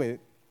的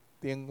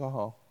顶个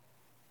吼，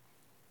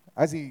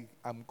还是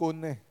按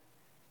棍呢？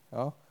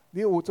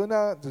你有阵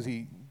啊，就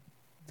是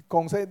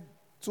讲说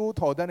主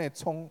导咱的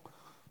创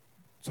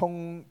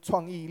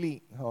意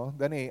力，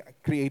咱的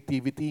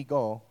creativity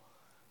个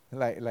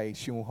来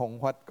想方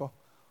法个。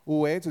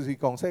有诶就是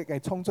讲说，该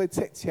创做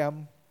册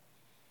签。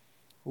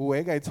有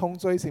诶，个创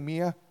做什么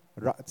啊？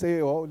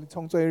这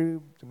创做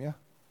什么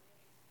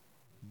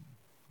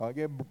啊？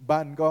个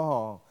班个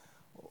吼，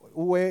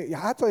有诶也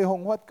做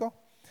方法个。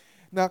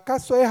那较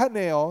细汉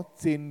诶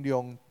尽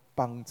量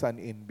帮助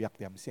因默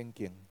念圣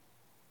经，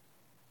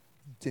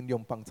尽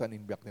量帮助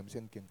因默念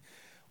圣经。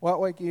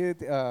我记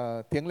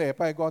顶礼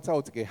拜我走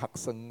一个学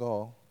生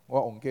我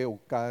忘记有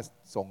加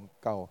宗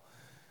教。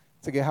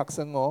一个学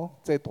生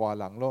这大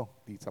人咯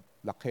，26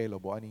岁咯，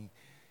无安尼。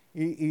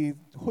伊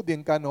忽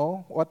然间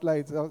我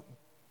来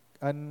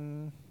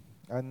按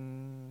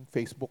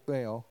Facebook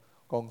咧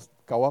讲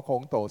甲我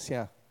讲大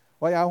声，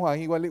我也欢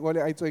喜，我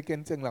咧爱做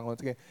见证人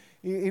这个，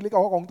伊咧甲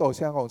我讲大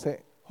声，讲说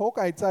好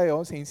佳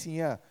哉先生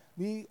啊，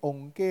你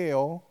忘记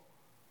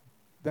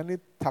等你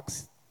读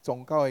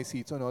宗教的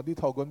时阵你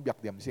托阮默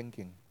念圣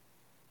经。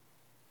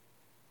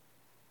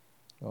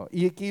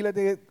伊会记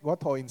咧我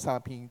托因3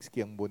篇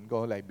经文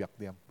过来默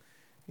念，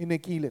因会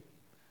记咧。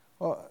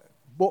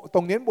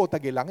当然无逐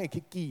个人会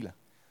去记啦，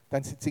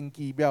但是真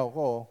奇妙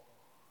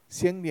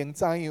圣灵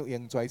怎样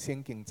用在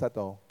圣经节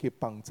去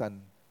帮助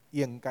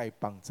应该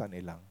帮助的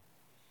人。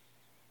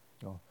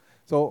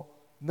所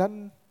以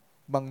咱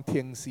望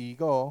天时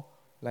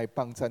来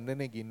帮助咱的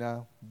囡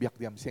仔默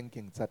念圣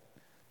经节，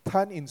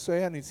趁因细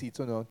汉的时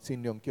阵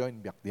尽量叫因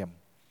默念，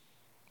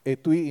会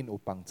对因有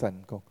帮助。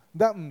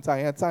咱唔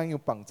知影怎样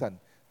帮助，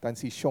但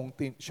是相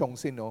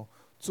信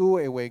主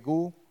的话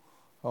语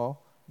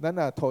咱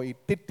也互伊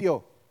得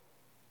到。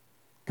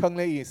放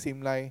在伊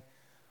心内，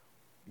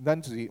咱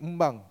就是毋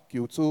忘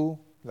求主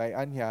来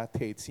按遐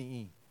提醒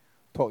伊，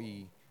托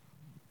伊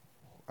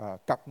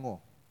觉悟。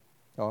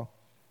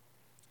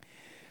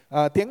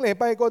顶礼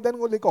拜咱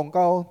我咧讲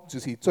到，就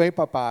是做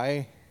爸爸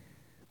的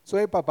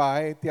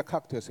的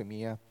确就是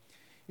咩啊？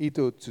伊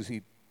就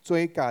是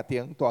做家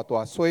庭大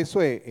大小小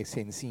的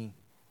先生，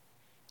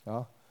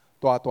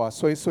大大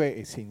小小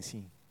的先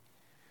生。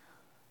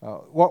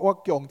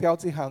我强调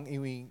这项，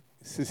因为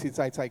实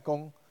在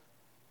讲。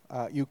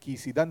尤其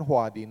是咱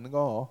华人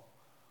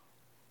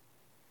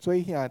做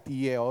兄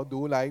弟的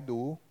愈来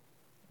愈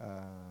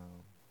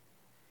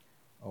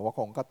我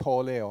讲较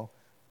土咧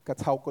较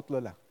臭骨了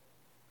啦。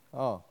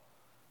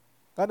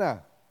干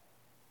啊？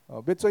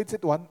要做这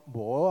段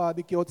无啊？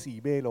你叫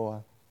姊妹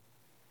咯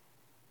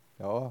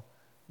啊？要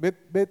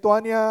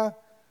端呀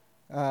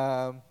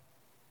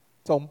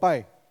崇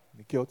拜，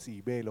你叫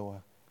姊妹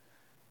咯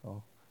啊？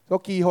所以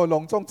几乎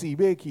拢总姊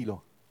妹去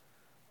咯。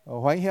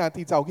反正兄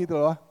弟走去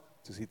倒啊？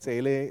就是坐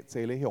咧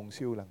享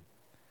受人，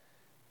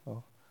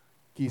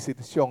其实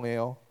上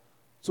的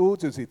主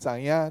就是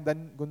知影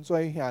阮做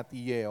兄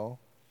弟的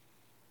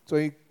做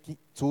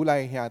主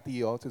内兄弟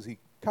就是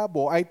较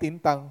无爱叮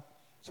当，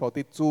所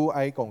以主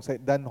爱讲说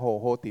咱好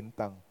好叮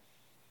当，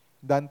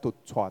咱就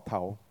带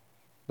头，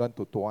咱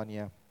就大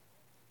领。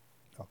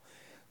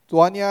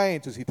大领的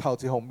就是头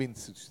一方面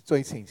是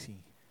做先生，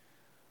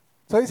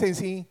做先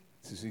生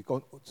就是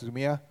讲就是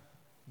咩啊？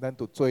咱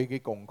就做个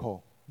功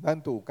课。咱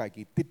就有家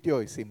己得到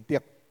的心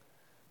得，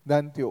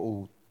咱就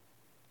有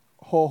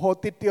好好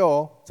得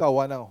到，才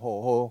有能好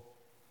好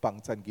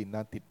帮助囡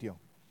仔得到。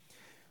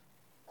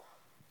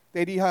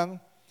第二项，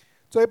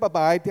做爸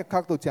爸的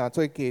确就真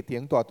做家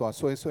庭大大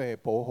小小的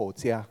保护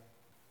者，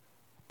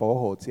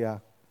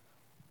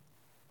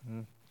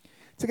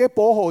这个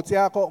保护者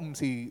佫毋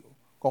是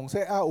讲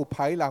说有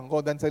歹人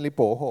咱才咧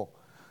保护，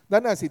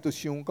咱也是就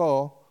想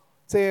过，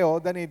这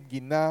咱的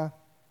囡仔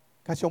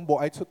较上无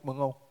爱出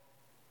门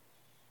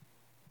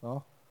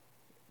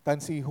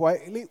但是你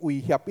威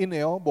胁因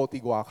的无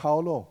伫外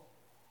口咯，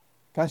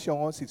加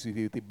上是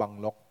伫网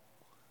络、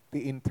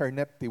伫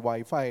internet、伫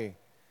WiFi，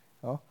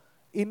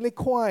因咧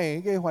看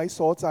的迄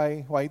所在、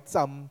迄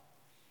站，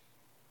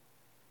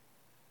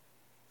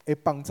会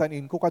帮助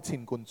因更较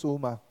亲近主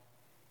吗？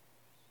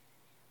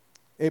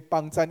会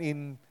帮助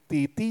因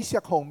伫知识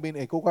方面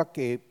会更较加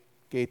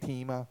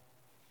添吗？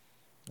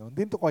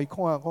恁都可以看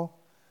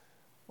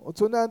有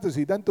阵啊，就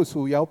是咱都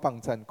需要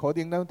帮衬，可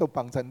能咱都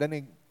帮衬咱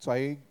的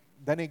在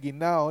咱的囡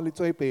仔咧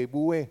做爸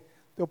母的，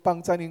都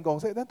帮衬因讲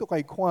说，咱都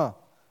该看，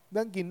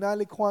咱囡仔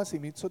你看什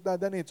么出啊？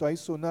咱的仔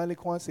孙啊，你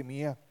看什么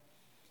啊？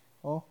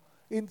哦，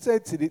因这一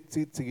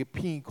个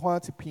片看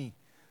一片，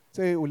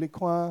这有你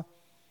看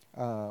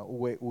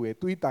有的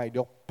对大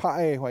陆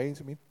拍的，或者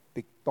什么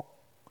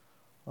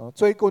TikTok。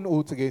最近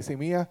有一个什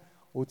么啊？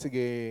有一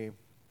个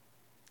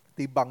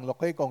伫网络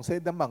咧讲说，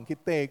咱网去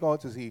底个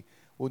就是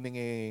有两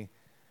个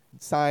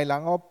三个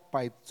人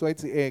排做一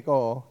个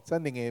个，再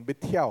两个要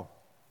跳，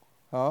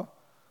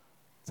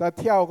再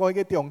跳过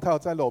去中头，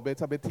再落尾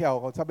再要跳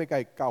个，再要甲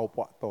伊交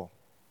跋倒。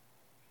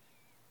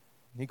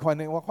你看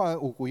呢？我看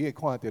有几个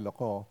看到了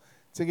吼，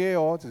这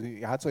个就是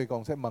也做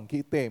讲说网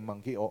去底，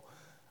网去学，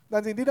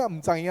但是你若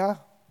唔知影，要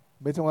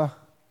创啊？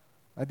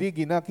你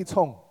囡仔去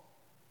创，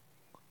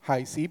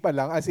害死别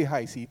人，还是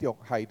害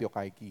着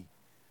家己？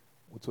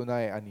有阵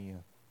会安尼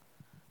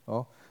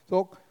啊？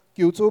所以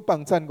求主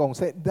帮咱讲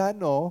说，咱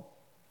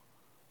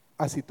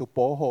也是要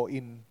保护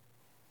因，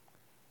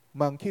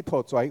莫去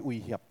互跩威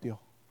胁着，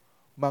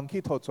莫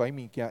去互跩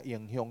物件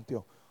影响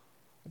着。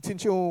亲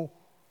像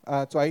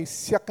跩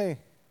色的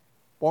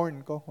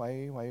 ，born 个或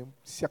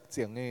色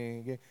情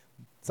的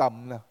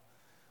站啦。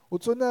有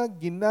阵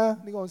囡仔，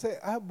你讲说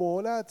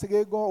无啦，这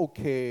个我有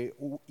摕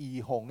有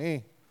预防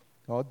的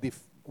，deep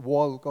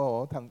wall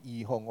个通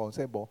预防讲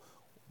说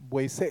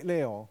袂识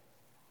咧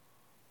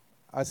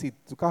也是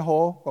较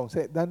好讲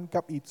说，咱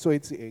甲伊做一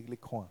个咧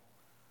看，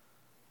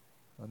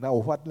那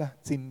有法啦，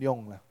尽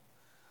量啦。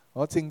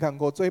真通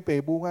过做爸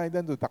母爱，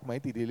咱就逐摆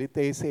直直咧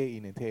底洗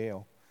因的体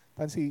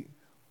但是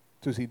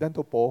就是咱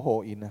都保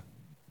护因啊，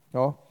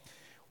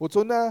有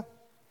阵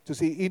就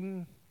是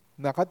因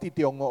若较伫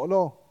中学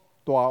咯、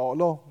大学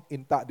咯，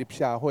因踏入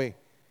社会，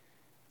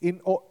因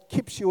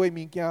吸收的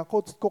物件，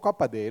佫较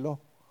别个咯。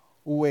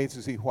有的就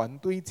是反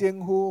对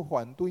政府、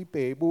反对爸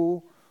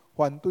母、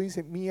反对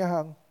什么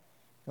项。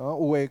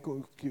有的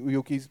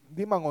尤其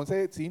你问我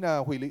说钱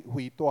若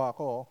费大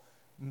个，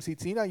毋是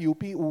钱若邮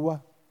币有啊，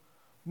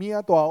物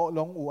大学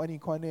拢有安尼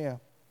款的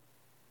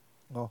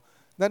啊。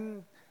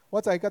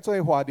我知甲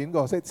做华人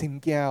个说真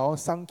惊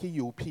送去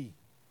邮币，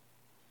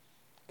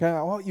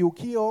邮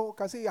去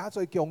假使也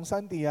做强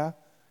山伫啊，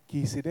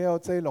其实咧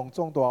这龙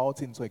总大学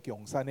真侪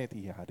强山的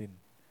伫遐恁。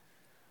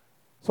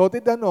所以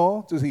咱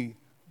就是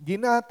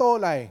囡仔倒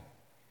来，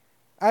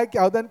爱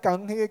教咱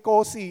讲迄个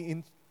故事，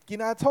因囡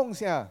仔创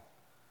啥？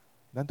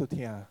咱就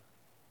听，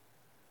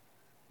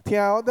你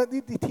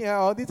听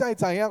你才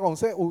知影讲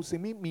说有啥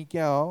物物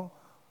件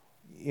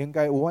应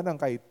该有法通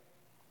甲伊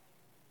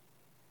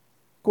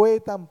过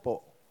淡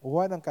薄，有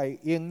法通甲伊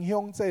影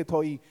响这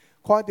互伊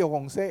看到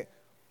讲说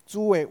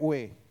主的话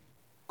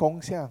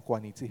讲啥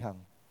关于这项。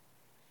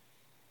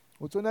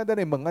有阵咱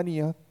会问安尼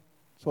啊，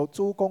所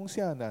主讲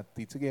啥呢？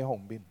伫这个方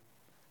面，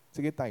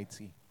这个代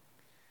志，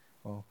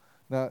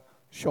那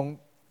上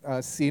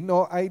神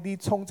爱你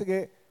创这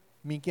个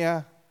物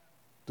件。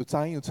就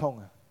怎样创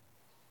啊？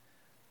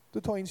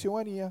就同因想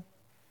安尼啊。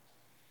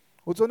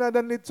有阵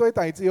咱咧做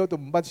代志，就毋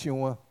捌想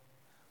啊，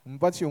毋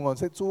捌想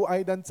说主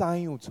爱咱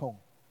怎样创，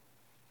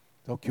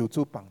就求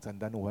主帮助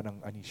咱有法通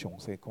安尼详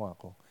细看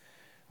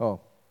过。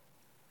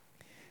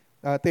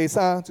第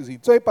三就是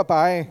做爸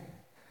爸的，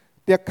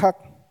的确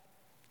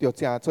要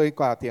正做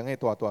家庭的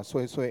大大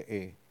小小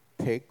的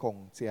提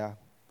供者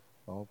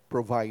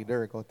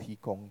，provider 个提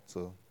供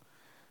者。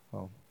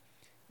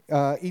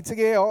伊这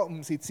个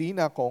毋是只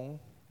若讲。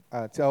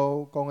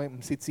就讲的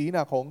毋是只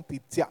若讲伫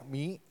食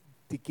面、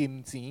伫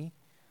金钱，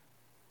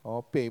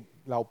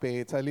老爸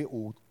在咧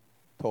有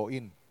讨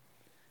因，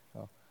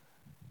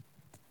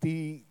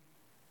伫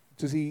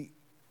就是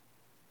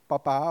爸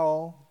爸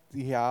伫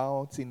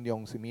遐尽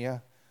量是物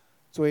啊，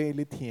做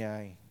咧听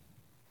的，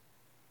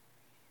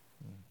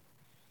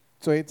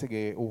做一个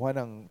有法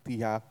通伫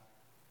遐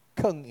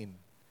肯因，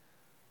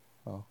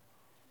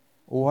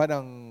有法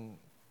通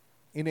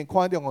因会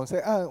看到讲说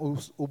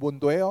有问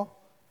题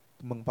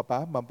问爸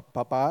爸，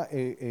爸爸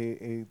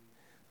会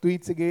对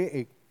这个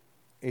会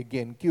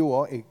研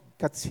究会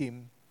较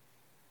深，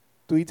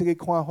对这个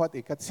看法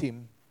会较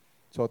深，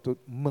就都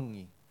问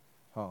伊，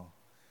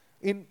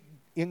因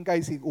应该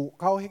是有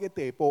到迄个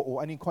地步有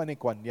安尼款的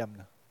观念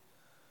啦，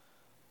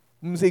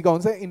毋是讲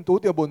说因拄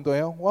着问题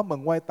我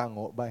问我的同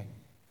学摆，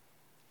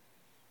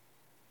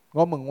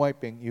我问我的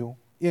朋友，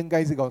应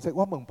该是讲说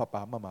我问爸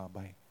爸妈妈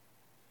摆，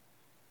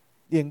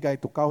应该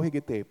都到迄个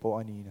地步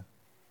安尼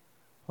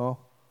啦，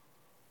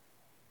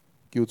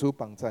求主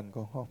帮助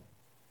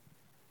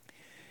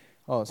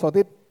个所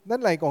以咱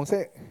来讲说，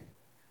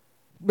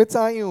要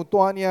怎样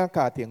带领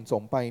家庭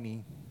崇拜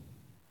呢？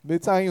要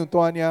怎样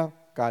带领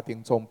家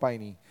庭崇拜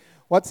呢？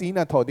我只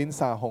若互恁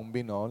三方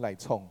面来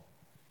创，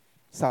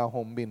三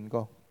方面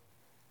个。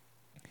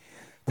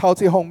头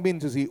一方面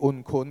就是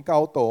温群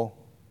教导，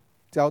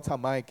照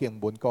参爱经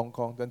文讲，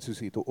咱就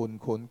是都温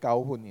群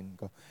教训因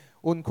个。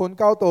温群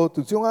教导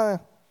就种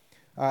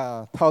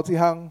头一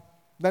项，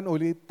咱有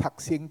咧读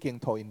圣经，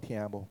互因听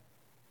无？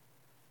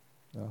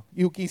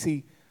尤其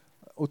是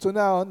有阵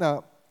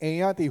若婴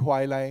仔伫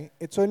怀内，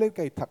会做咧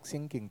甲伊读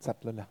圣经节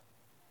了啦。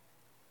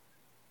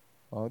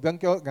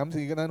咱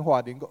是跟咱华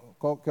人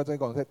叫做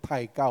讲说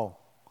胎教，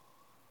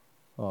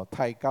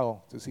胎教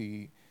就是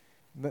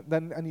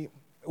咱安尼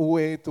有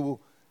诶就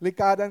你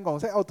教咱讲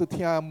说哦，就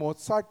听莫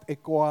扎特诶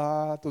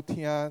歌，就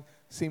听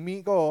什物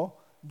个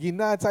囡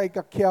仔在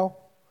甲巧，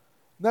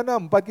咱也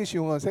毋捌去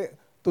想说，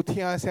就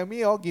听啥物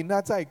哦，囡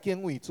仔在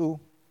敬畏主。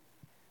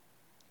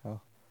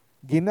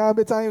囡仔要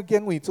怎样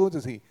敬畏主，就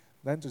是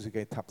咱就是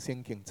给读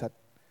圣经册。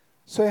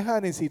细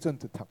汉的时阵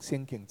就读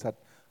圣经册，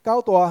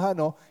到大汉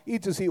哦，伊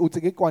就是有一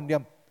个观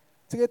念，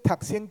这个读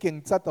圣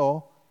经册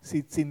哦是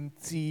真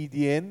自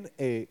然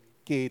的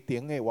家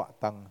庭的活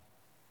动。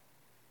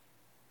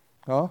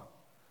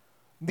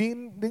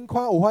恁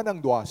看有法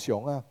人偌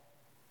常啊？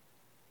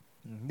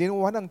恁有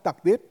法人逐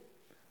日，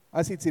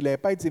还是一礼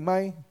拜一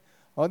摆？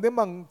恁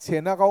问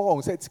前啊，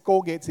我讲说一个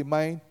月一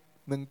摆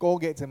，2个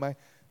月一摆，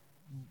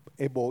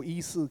会无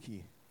意思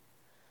去。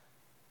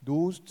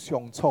愈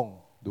上创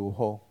愈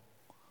好，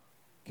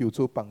求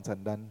主帮助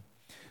咱。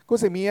佫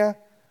是物啊？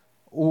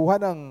有法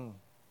人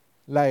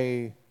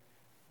来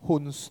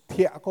分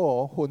贴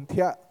个分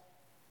贴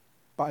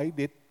拜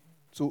日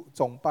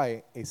崇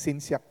拜的信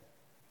息，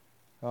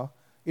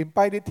因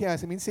拜日听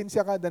什物信息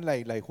啊？咱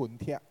来分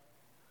贴，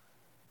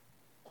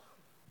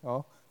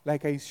来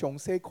甲伊详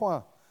细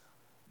看，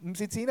毋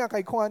是只那甲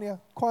伊看呢，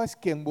看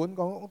经文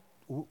讲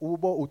有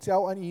无有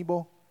照安尼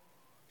无？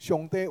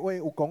上帝话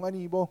有讲安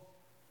尼无？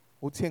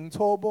有清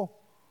楚无？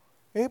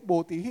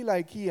无伫迄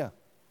内去啊！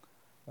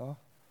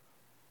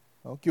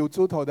求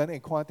主互咱会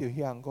看到迄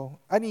项讲，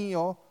安尼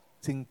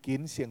真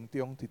紧成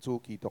长伫主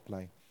基督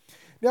内。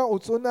了有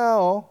阵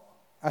啊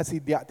也是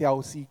掠条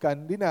时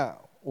间，你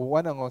若有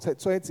法人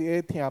做一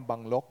个听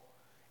网络，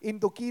因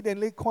都既然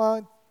咧看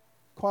物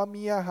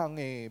啊项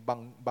的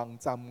网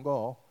站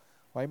个，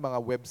或者问下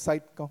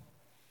website 个，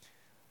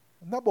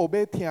那无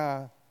要听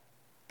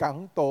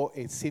讲道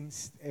的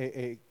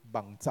的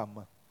网站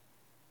啊？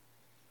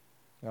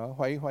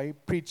或者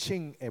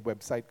preaching 的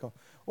website 個，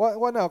我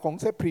若講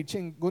說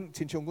preaching，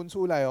親像阮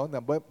厝內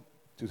那要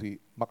就是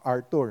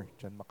John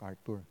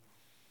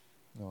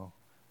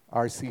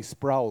MacArthur，R.C.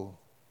 Sproul，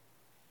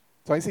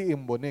 這是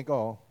英文的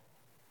個，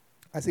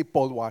還是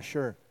Paul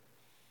Washer，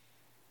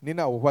 你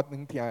若有法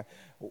能聽，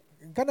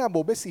敢若無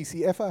要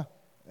CCF 啊？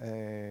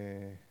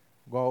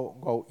我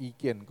有意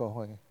見個，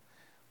問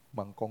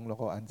講咯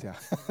個安怎，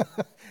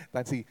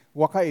但是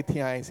我較會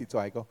聽的是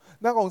跩個，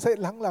咱講說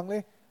人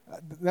咧。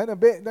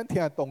咱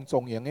聽董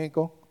仲榮的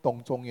歌，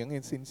董仲榮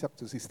的信息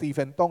就是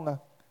Stephen Tong 啊，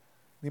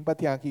恁捌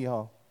聽去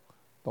吼？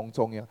董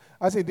仲榮，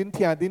還是恁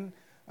聽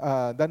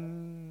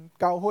咱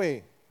教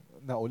會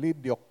若有咧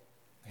錄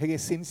迄個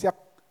信息，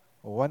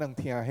有法能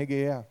聽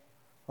迄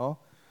個啊，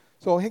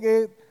所以迄個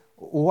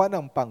有法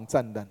能幫助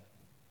咱。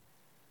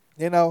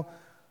然後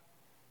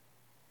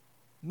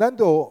咱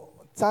就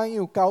怎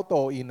樣教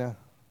導因啊？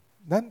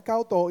咱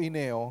教導因的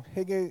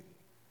迄個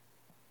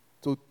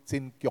就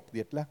真劇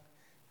烈啦。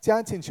正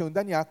親像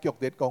咱也劇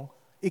烈講，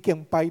已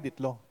經拜日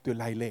咯，就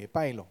來禮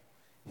拜咯，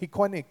迄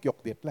款的劇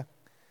烈啦。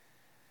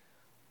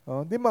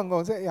你問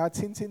我說也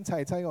清清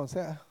彩彩講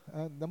說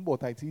咱無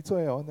代志做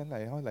哦，咱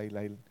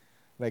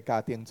來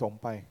家庭崇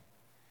拜。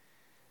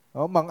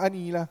問安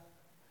尼啦，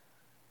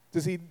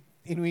就是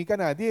因為敢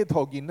若你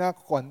互囡仔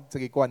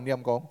一個觀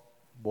念講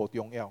無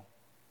重要，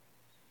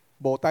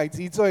無代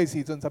志做的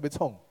時陣才要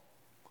創。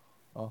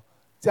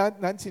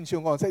正咱親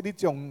像講說你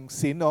將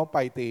神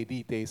拜第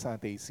2、第3、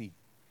第4。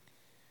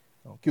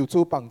求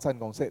主幫助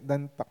講說，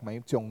咱逐擺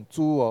將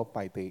主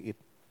排第一。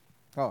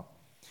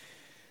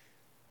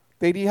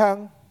第2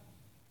項，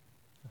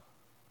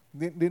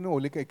恁有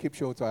咧個吸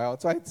收在後，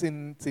這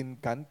真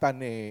簡單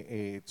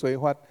的做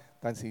法，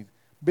但是要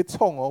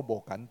創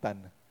無簡單，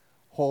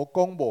好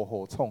講無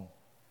好創。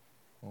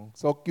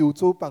所以求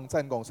主幫助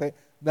講說，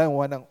咱有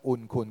法能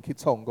運困去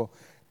創個。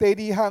第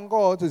2項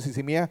個就是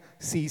什麼啊？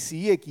時時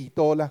的祈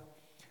禱啦，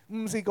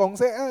毋是講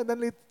說咱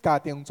咧家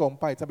庭崇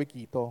拜才要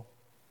祈禱。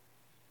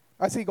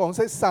還是講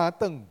說3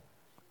頓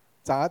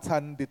早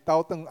餐、日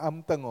頭頓、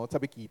暗頓才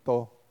要祈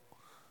禱，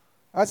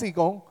還是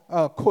講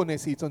困的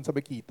時陣才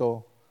要祈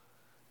禱。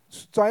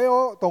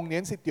這當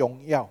然是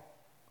重要，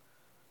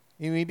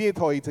因為你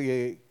互伊一個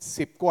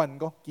習慣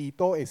個祈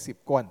禱的習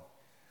慣。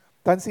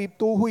但是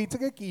除非這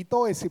個祈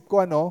禱的習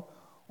慣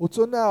有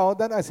陣啊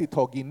咱還是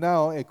互囡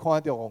仔會看到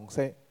講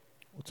說，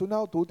有陣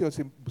啊拄到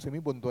是什麼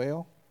問題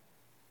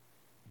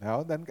然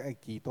後咱會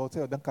祈禱，之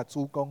後咱甲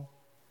主講。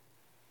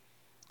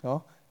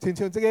親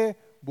像這個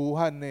武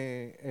漢的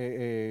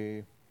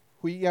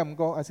肺炎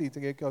個，還是這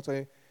個叫做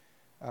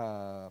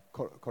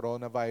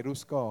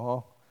coronavirus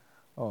個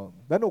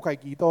咱有該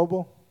祈禱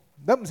無？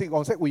咱毋是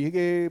講說為迄個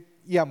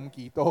炎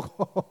祈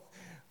禱，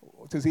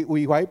就是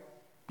為懷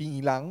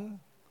病人、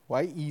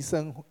懷醫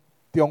生，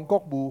中國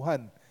武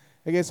漢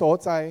迄個所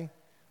在，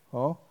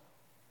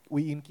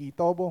為因祈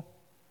禱無？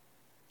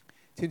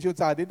親像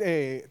昨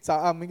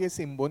暗迄個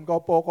新聞個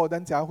報告，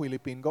咱遮菲律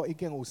賓個已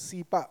經有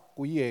400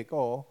幾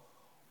個個。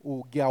有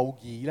謠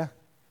言啦，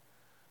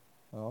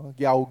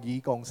謠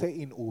言講說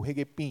因有迄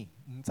個病，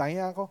毋知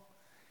影個，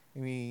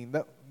因為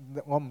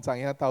我毋知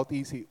影到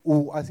底是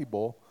有還是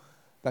無，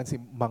但是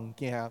茫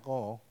驚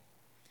個，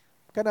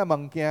敢若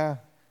茫驚，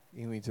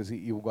因為就是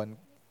有緣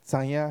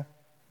知影，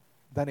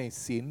咱的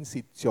神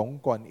是掌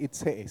管一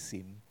切的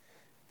神。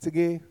这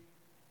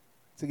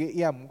个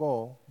也毋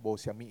过无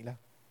啥物啦。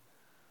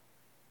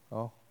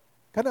哦，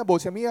敢若无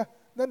啥物啊，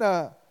咱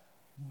若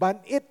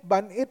万一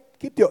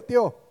去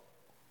着，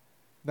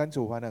咱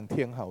就反能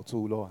听候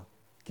主咯啊，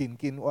紧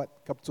活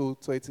甲主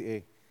做一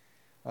个。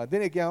啊，恁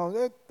会惊哦？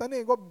等下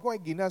我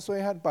囡仔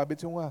细汉，爸要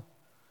怎啊？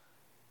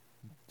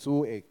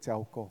主会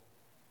照顾。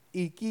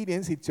伊既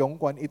然是掌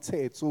管一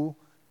切的主，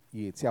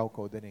伊会照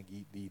顾恁的儿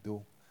女，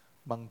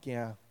莫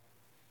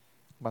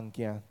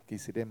惊，其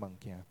实咧莫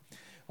惊。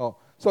哦，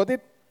所以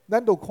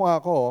咱都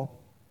看过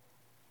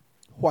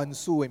凡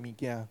事的物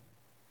件，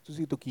就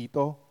是都祈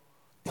祷。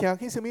听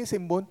去什么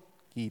新闻？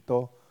祈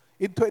祷。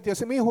伊摕到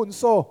什么分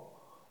数？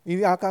伊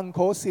也艰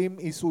苦心，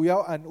伊需要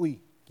安慰，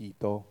祈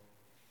祷。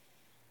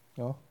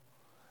哦。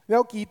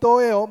了祈祷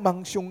的哦，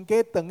梦上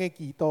加长的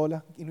祈祷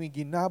啦，因为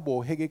囡仔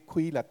无迄个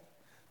气力，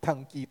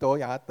通祈祷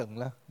也长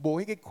啦，无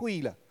迄个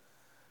气啦，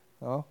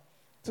哦，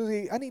就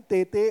是安尼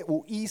地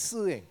有意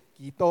思的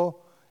祈祷，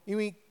因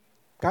为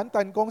简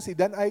单讲是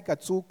咱爱甲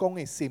主讲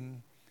的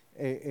心，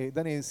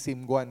咱的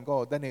心愿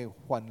个，咱的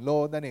烦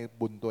恼，咱的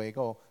问题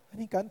个，安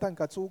尼简单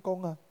甲主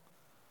讲啊，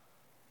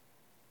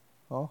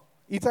哦，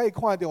伊再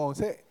看到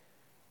说，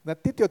若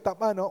得到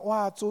答案哦，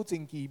哇，主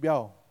真奇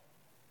妙，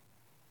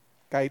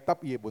该答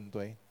伊的问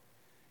题。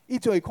伊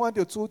就会看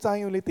到主怎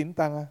样咧叮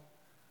当啊，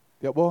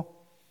对无？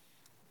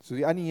就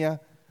是安尼啊。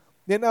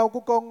然后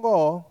佫讲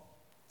哦，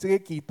这个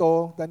祈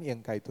祷咱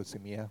应该做什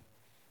么啊？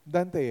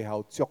咱得会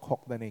晓祝福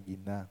咱的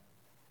囡仔，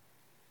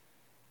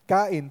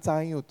教因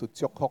怎样就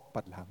祝福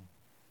别人。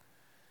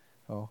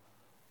哦，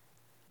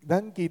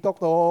咱基督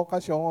徒较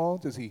上哦，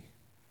就是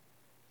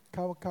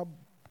较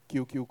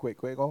求过，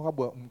讲较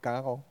毋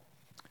敢讲。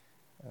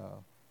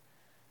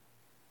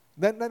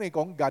咱会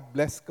讲 God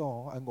bless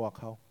讲按外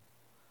口。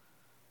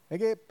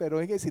譬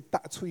如迄个是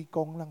搭喙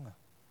讲人啊，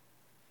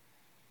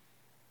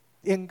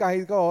应该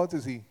个就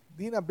是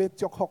你若要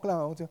祝福人，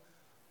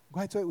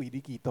我做为你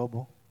祈祷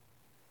无？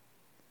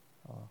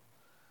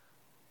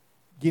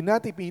囡仔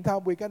伫边头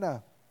袂干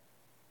呐，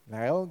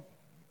来哦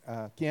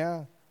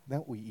惊，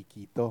咱为伊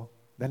祈祷，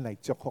咱来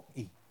祝福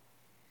伊。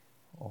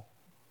哦，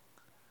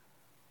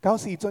到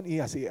时阵伊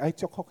也是爱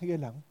祝福迄个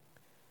人，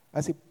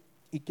也是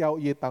伊教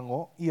伊的同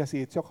学，伊也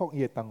是祝福伊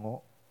的同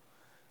学。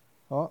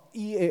哦，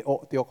伊会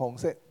学着方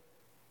式。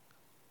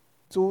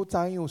主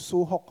怎样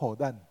祝福互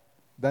咱，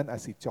咱也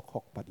是祝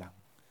福别人。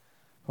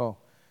吼，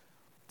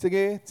这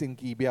个真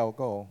奇妙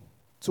个，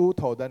主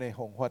托咱的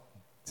方法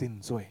真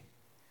多。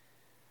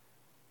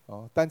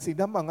哦，但是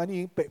咱望安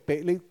尼白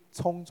咧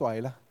创出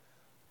来啦。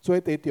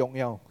最最重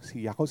要是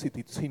也好是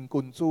伫亲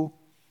近主。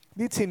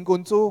你亲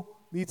近主，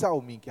你才有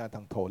物件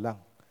通托人。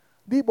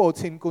你无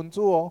亲近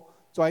主哦，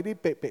跩你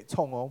白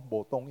创哦，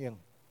无当用，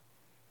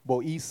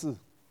无意思。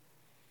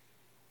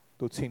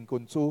就亲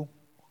近主，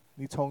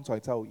你创出来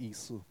才有意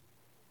思。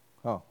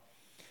哦，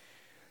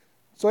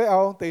最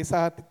后第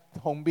三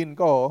方面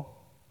个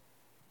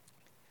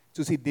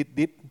就是日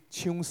日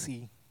唱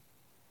诗，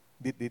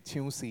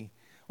唱诗。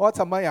我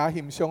昨摆也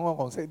欣赏我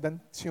讲说，咱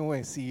唱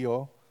的诗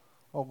哦，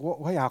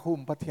我也好毋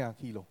捌听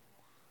去咯。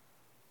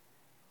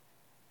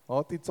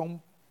哦，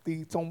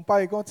伫崇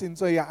拜个真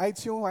侪也爱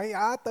唱，也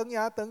长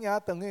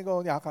迄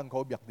个也艰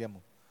苦默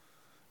念，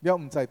了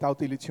毋知到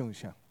底咧唱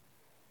啥。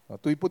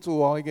对不住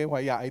哦，迄个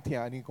我也爱听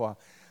安尼歌，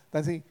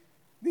但是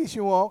你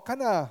想哦，敢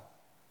若。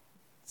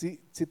一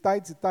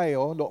代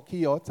哦落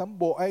去哦，咱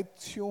无爱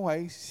唱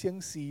迄圣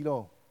诗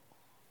咯，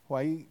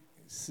迄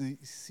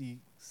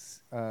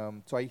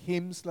在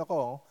hymns 那个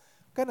哦，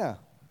敢若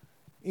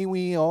因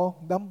为哦，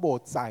咱无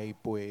栽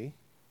培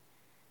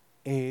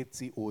下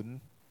一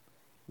文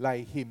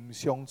来欣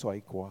赏在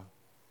歌。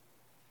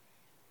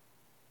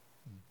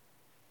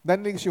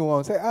咱咧想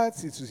哦，说啊，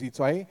就是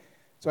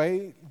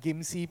在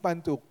吟诗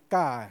班就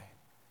教的，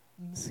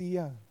毋是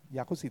啊，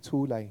也阁是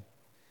厝内。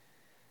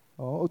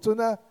哦，有阵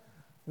啊。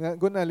阮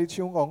若咧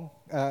唱讲，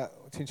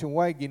亲像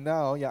我囡仔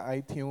哦，也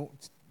爱唱，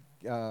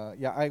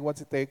也爱我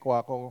即块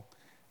歌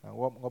讲，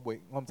我毋知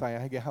影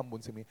迄个汉文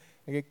啥物，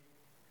迄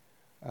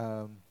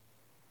个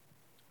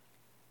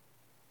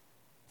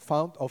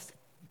fount of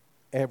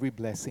every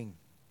blessing，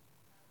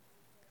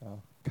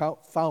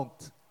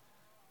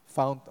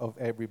 fount of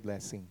every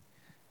blessing，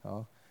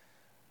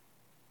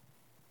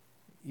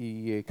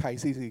 伊嘅开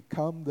始是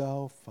Come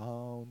thou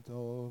fount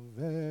of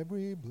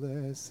every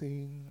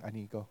blessing， 安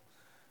尼个，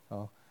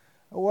哦。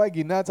我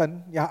囡仔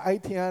阵也爱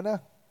听啦，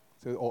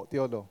就学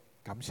着咯，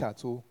感谢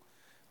主。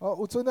哦，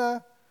有阵啊，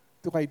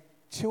就该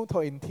唱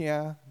互因听，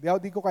了你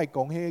佫该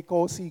讲迄个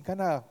故事，敢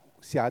若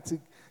写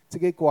这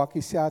个歌去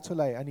写出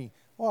来安尼，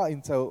哇，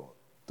因就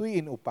对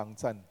因有帮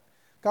助。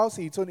到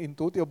时阵因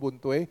拄着问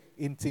题，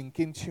因真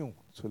紧唱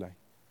出来。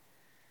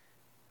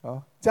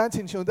哦，真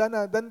亲像咱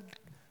啊，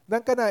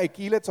咱敢若会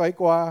记咧跩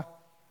歌，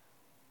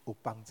有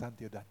帮助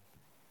着咱，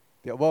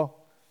对无？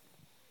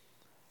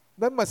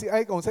咱嘛是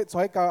爱讲说，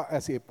跩教也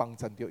是会帮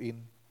助着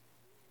因。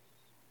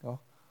哦，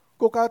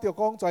国家就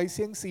讲跩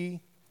圣诗，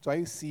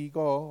跩诗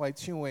个，跩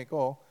唱的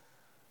个，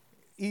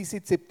伊是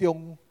集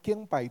中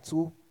敬拜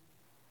主，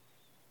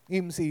伊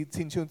毋是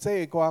亲像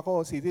这个歌，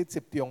个是咧集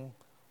中。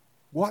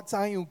我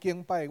怎样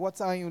敬拜，我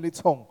怎样咧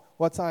创，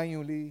我怎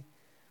样咧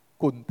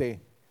军队，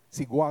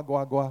是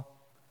我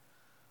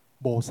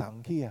无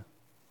送去啊！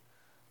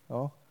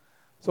哦，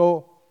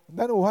所以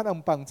咱有法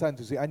通帮衬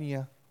就是安尼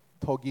啊，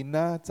互囡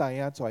仔知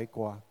影跩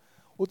歌。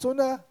有阵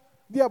啊，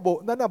你也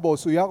无，咱也无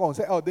需要讲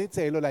说哦，你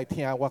坐落来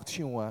听我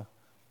唱啊，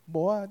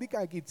无啊，你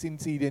家己真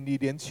自然而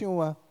然唱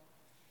啊，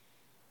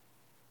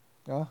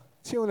啊，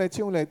唱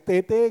咧，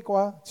短短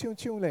歌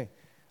唱咧，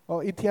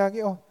哦，一听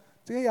去哦，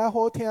这个也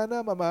好听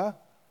啊，妈妈。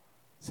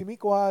什么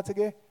歌啊？这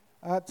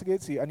个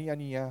是安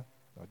尼啊！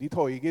你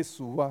讨伊个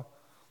书啊，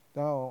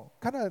然后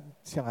看他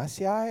想下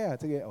写啊，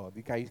这个哦，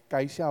你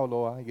介绍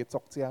咯啊，一个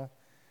作者，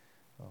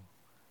哦，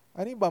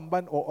安尼慢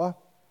慢学啊。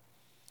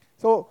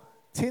所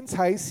以凊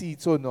彩时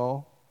阵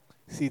哦，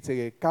是一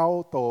个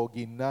教导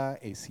囡仔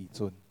的时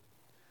阵，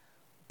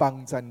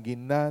帮助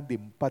囡仔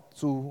啉捌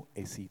主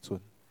的时阵，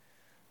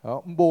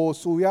哦，无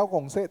需要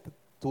讲说，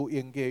就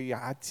用个也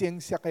正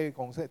式的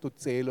讲说，就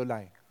坐落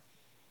来，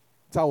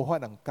才有法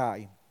通教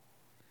因。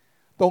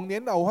当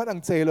然有法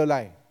通坐落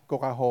来，更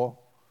较好。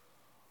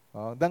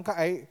哦，咱较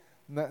爱，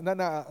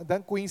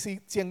咱关系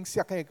正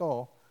式的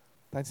个，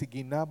但是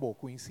囡仔无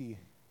关系，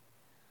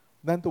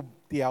咱都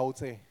调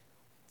者，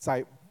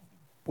在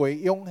培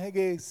养迄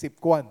个习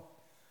惯，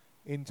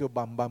因就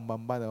慢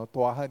慢哦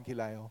大汉起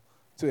来哦，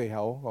最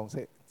后讲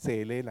说坐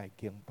咧来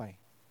敬拜。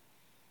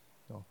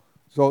哦，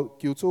所以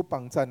求主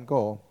帮助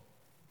个。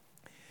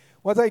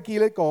我再记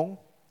咧讲，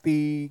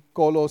伫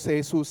歌罗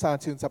西書3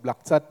章16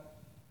節。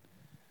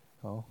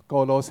好，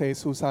歌羅西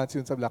書3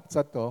章16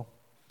節度，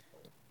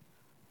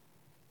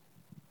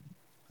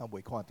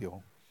未看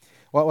到。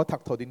我讀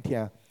互恁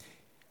聽。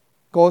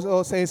歌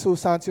羅西書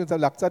3章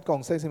16節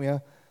講說什麼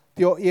啊？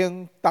着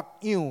用各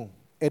樣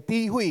的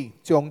智慧，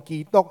將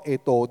基督的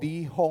道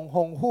理豐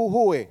豐富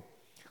富的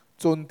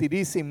存佇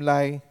你心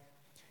內，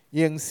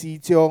用時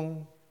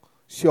將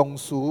上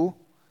書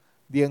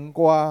連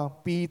貫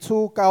彼此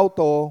教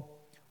導，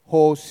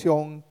互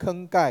相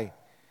勸解，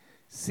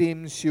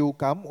心受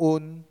感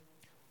恩。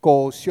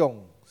高尚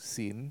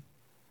神，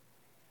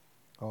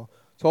哦，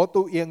所以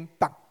都用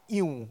各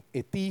樣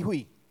的智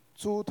慧，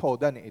主導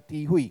咱的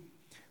智慧，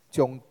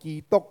將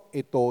基督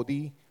的道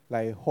理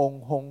來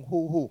豐豐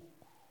富富，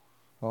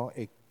哦，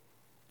會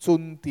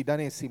存佇咱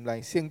的心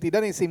內，成佇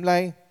咱的心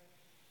內，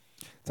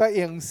再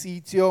用詩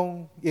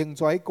章、用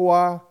跩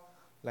歌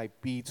來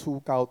彼此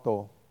教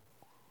導，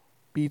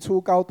彼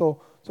此教導，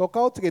所以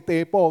到一個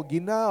地步，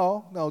囡仔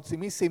哦，若有啥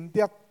物心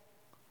得，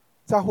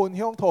再分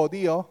享互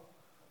你哦。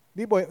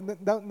你袂，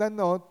咱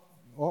哦，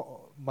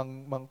我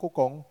問佫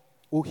講，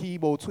有耳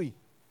無喙，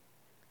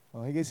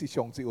哦，迄個是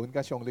上一文甲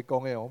上日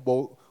講的哦，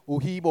無有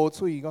耳無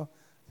喙個，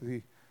就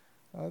是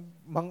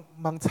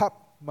盲插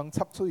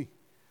喙。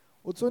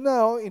有陣啊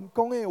哦，因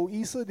講的有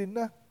意思恁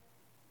啦，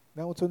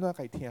然後有陣啊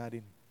該聽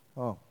恁，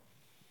哦，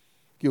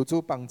求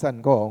主幫助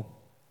個。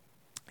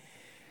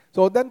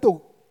所以咱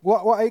都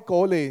我愛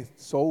鼓勵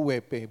所有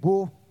的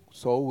父母，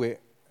所有的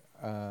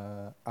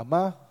阿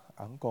媽，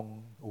翁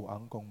公有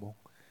翁公無？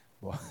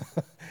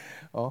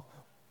哦，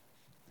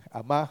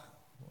阿媽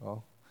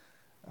哦，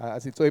也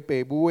是做父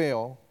母的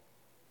哦，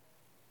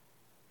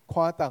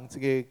看重這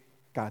個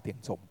家庭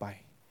崇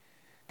拜。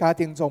家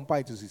庭崇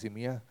拜就是什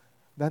麼啊？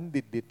咱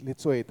日日咧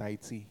做的代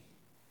志，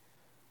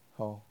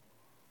吼，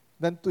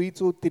咱對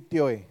主得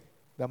到的，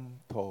咱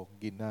互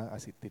囡仔也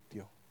是得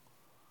到。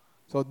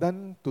所以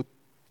咱就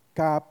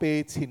加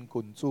倍親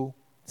近主，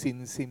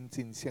真心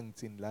真性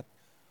真力，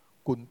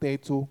跟地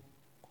主。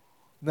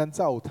咱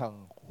才有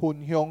通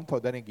分享互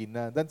咱的囡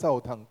仔，咱才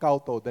有通教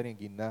導咱的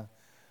囡仔，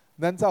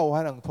咱才有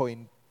法通互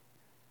因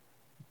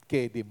加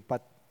認捌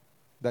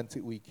咱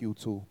這位救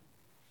主。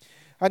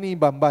安尼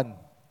慢慢，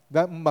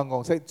咱毋茫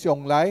講說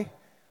將來，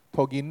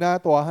互囡仔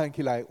大漢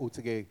起來有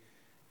一個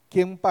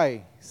敬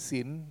拜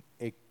神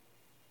的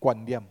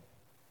觀念，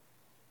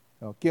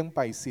哦，敬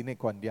拜神的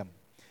觀念。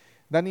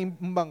咱毋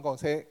茫講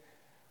說，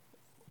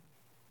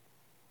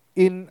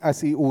因也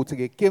是有一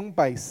個敬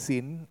拜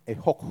神的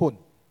福分。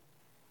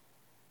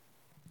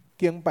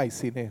敬拜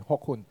神的福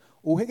分，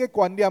有迄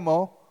個觀念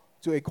哦，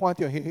就會看到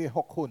迄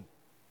個福分；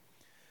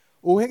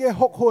有迄個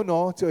福分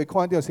哦，就會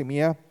看到什麼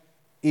啊？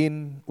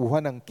因有法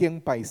能敬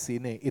拜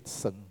神的一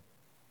生，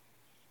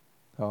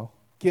好，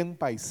敬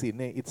拜神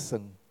的一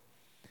生。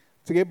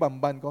這個慢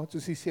慢講，就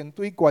是先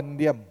對觀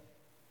念，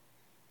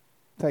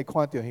再看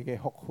到迄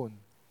個福分，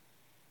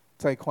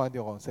再看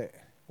到講說，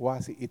我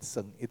是一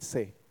生一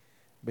世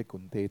要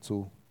跟地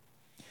主。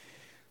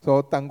所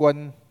以但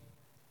願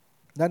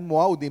咱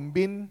滿有人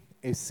民。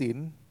的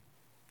神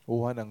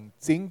有法能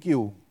拯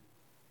救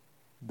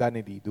咱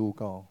的兒女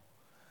個，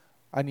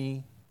安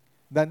尼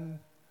咱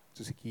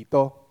就是基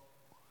督，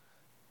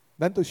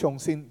咱都相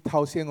信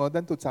頭先哦，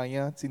咱都知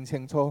影真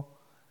清楚，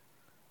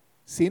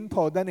神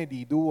托咱的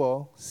兒女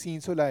哦生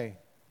出來，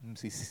唔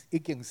是已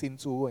經信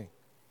主的，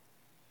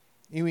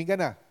因為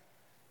干啊，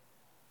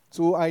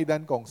主愛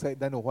咱講說，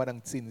咱有法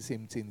能真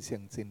心真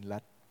性真力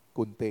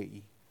跟地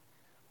伊，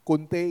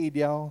跟地伊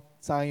了，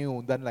怎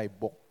樣咱來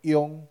牧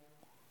養？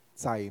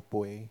栽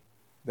培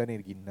咱的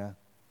囡仔。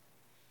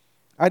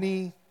安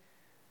尼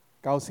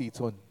到时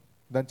阵，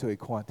咱就会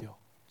看到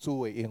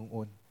主的应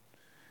允。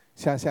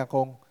常常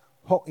讲，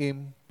福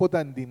音不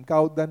但临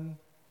到咱，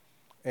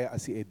也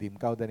是会临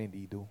到咱的儿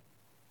女。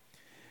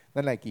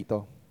咱来祈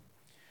祷。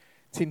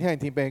亲爱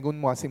的天父，阮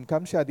满心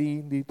感谢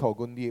你，你透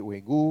阮你的话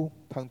语，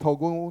通透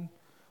阮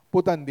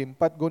不但明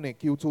白阮的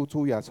救主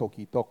主耶稣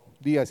基督，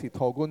你也是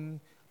透阮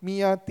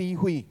命仔智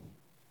慧，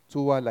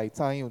主啊来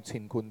怎样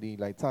亲近你，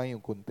来怎样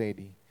跟地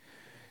你。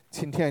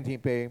亲爱的天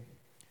父，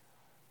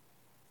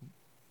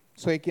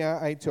所以囝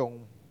爱将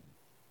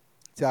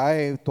遮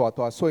个大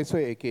大小小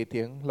的家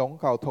庭，拢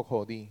交托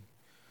互你。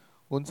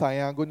阮知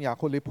影，阮也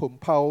去咧奔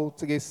跑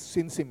这个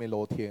信心的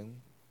路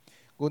程。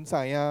阮知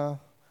影，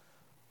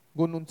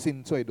阮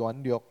真侪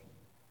软弱，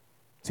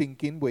真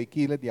紧袂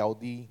记咧了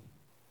你。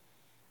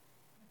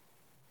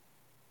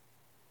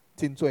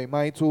真侪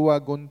摆主啊，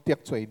阮得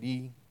罪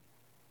你。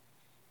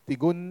伫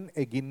阮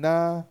的囡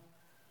仔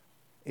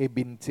的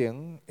面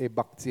前、的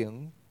目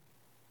前，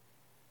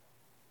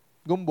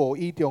阮无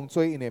意中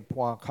做因的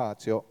绊脚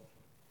石，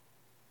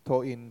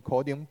互因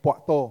可能跌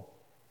倒，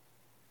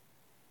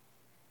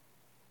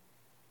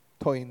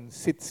互因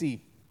失志，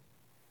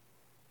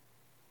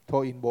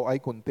互因无爱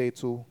跟地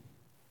主，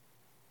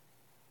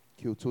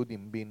求主怜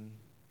悯。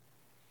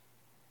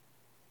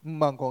毋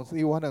茫讲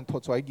有可能拖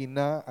出来囡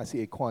仔，也是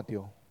会看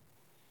到。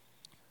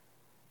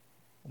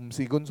毋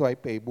是阮跩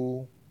父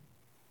母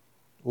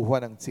有法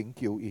能拯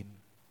救因，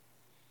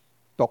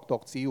独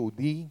独只有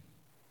你，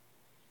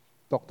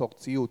独独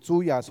只有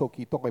主耶稣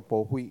基督的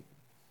宝血，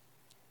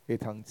会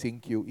通拯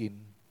救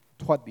因，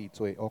脱离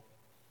罪恶，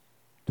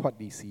脱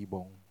离死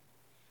亡。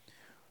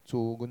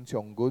主，阮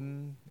将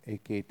阮的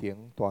家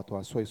庭大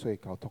大小小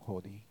交托互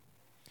你，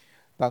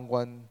但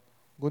愿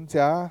阮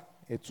遮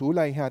的主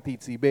内兄弟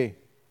姊妹，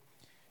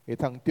会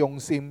通忠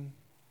心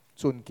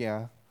遵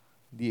行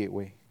你的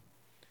话。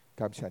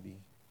感谢你。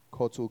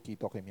靠主基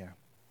督的名。